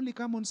 Me, I only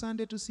come on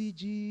Sunday to see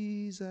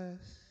Jesus.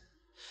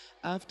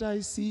 After I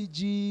see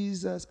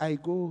Jesus, I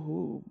go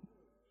home.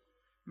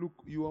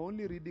 Look, you are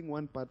only reading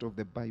one part of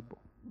the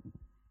Bible.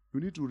 You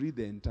need to read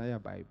the entire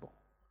Bible.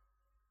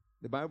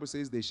 The Bible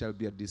says there shall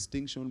be a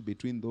distinction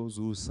between those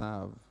who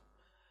serve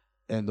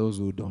and those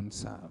who don't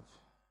serve.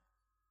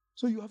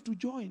 So you have to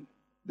join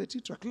the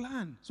T-track,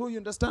 learn, so you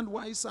understand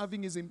why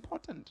serving is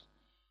important.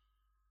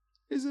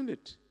 Isn't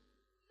it?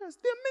 Yes,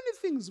 there are many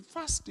things.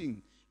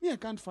 Fasting. Me, I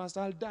can't fast,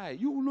 I'll die.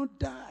 You will not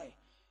die.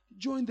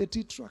 Join the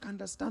T-track,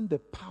 understand the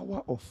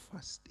power of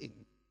fasting.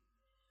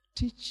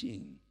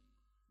 Teaching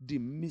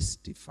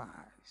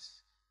demystifies.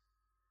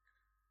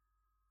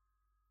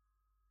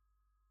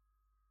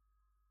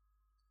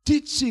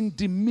 Teaching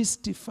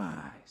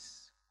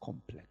demystifies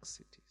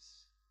complexities.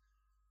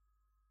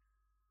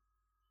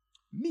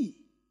 Me,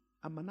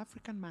 I'm an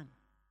African man.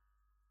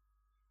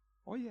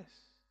 Oh yes,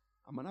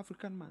 I'm an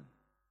African man.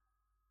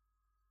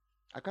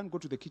 I can't go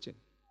to the kitchen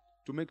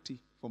to make tea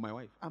for my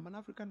wife. I'm an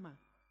African man.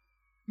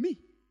 Me,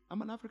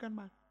 I'm an African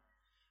man.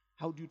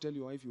 How do you tell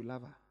your wife you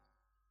love her?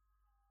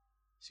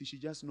 See, she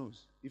just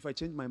knows. If I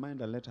change my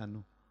mind, I'll let her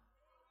know.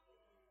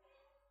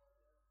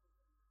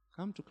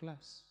 Come to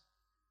class.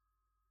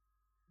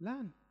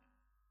 Learn.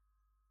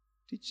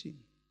 Teaching.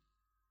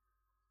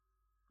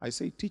 I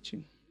say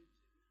teaching.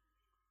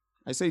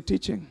 I say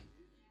teaching.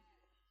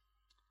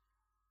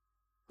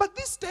 But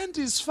this tent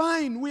is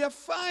fine. We are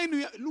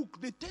fine. Look,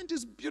 the tent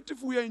is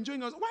beautiful. We are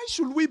enjoying us. Why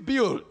should we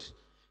build?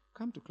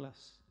 Come to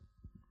class.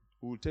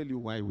 We will tell you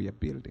why we are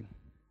building.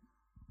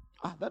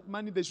 That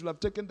money, they should have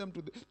taken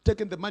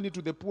the money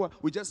to the poor.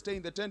 We just stay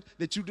in the tent.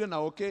 The children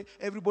are okay.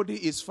 Everybody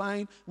is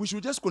fine. We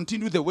should just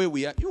continue the way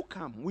we are. You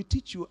come. We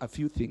teach you a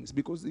few things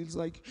because it's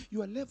like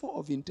your level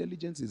of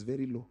intelligence is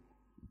very low.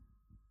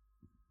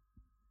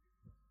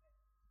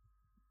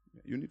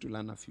 You need to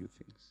learn a few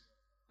things.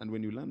 And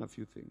when you learn a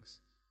few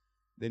things,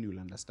 then you'll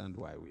understand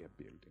why we are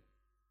building.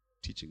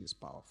 Teaching is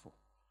powerful.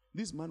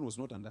 This man was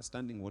not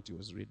understanding what he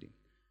was reading.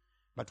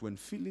 But when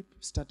Philip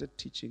started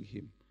teaching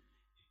him,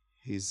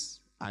 his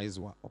eyes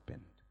were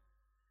opened.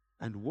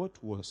 And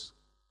what was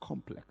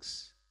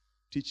complex,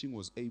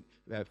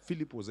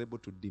 Philip was able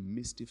to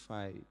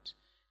demystify it,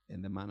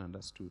 and the man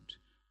understood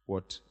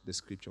what the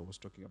scripture was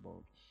talking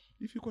about.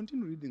 If you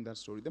continue reading that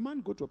story, the man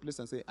go to a place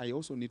and say, I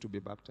also need to be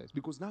baptized.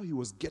 Because now he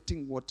was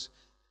getting what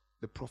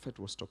the prophet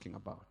was talking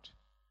about.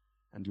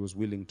 And he was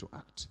willing to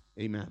act.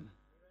 Amen.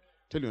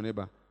 Tell your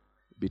neighbor,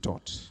 be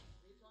taught.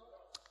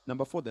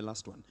 Number 4, the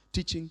last one.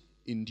 Teaching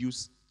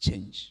induce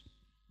change.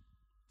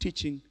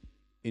 Teaching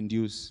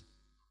induce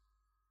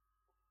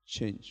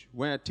change.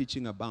 Where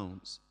teaching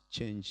abounds,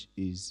 change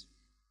is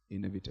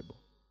inevitable.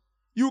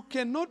 You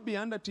cannot be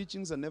under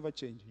teachings and never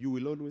change. You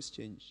will always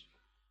change.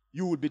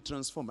 You will be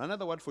transformed.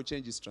 Another word for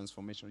change is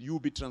transformation. You will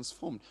be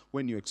transformed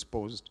when you're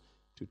exposed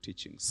to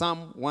teaching.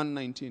 Psalm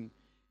 119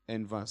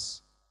 and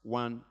verse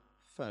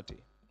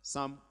 130.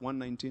 Psalm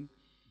 119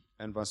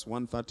 and verse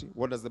 130.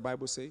 What does the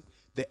Bible say?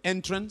 The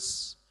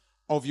entrance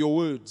of your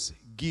words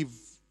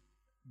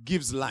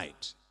gives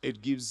light.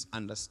 It gives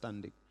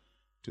understanding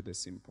to the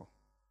simple.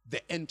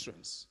 The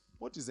entrance.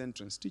 What is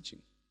entrance?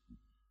 Teaching.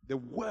 The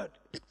word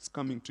is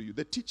coming to you.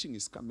 The teaching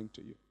is coming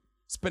to you.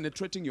 It's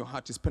penetrating your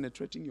heart. It's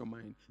penetrating your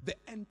mind. The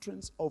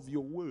entrance of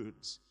your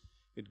words,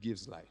 it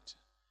gives light.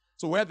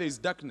 So where there is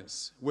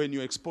darkness, when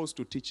you're exposed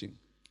to teaching,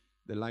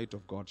 the light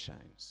of God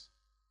shines.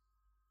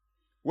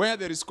 Where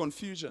there is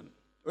confusion,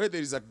 where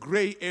there is a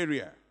gray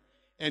area,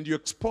 and you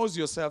expose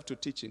yourself to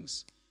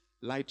teachings,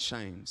 light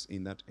shines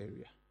in that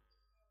area.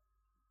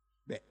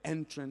 The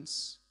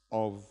entrance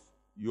of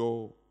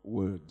your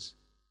words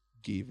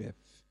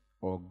giveth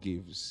or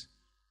gives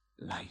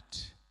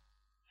light.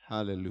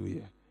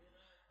 Hallelujah.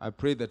 I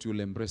pray that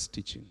you'll embrace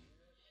teaching.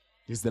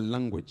 It's the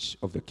language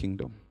of the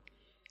kingdom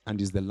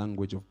and is the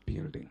language of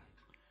building.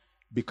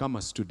 Become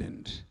a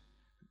student.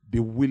 Be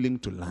willing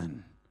to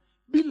learn.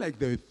 Be like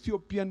the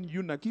Ethiopian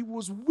eunuch. He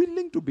was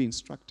willing to be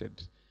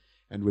instructed.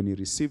 And when he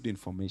received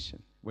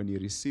information, when he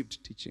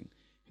received teaching,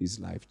 his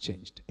life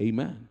changed.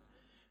 Amen.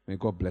 May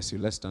God bless you.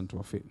 Let's stand to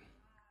our feet.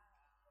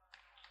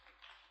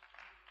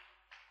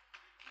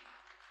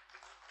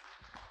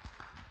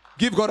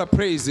 Give God a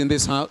praise in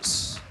this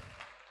house.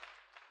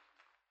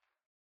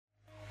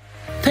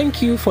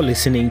 Thank you for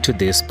listening to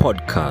this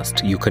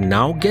podcast. You can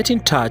now get in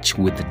touch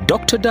with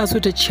Dr.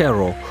 Dodzweit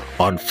Achero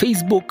on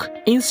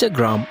Facebook,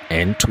 Instagram,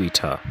 and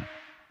Twitter.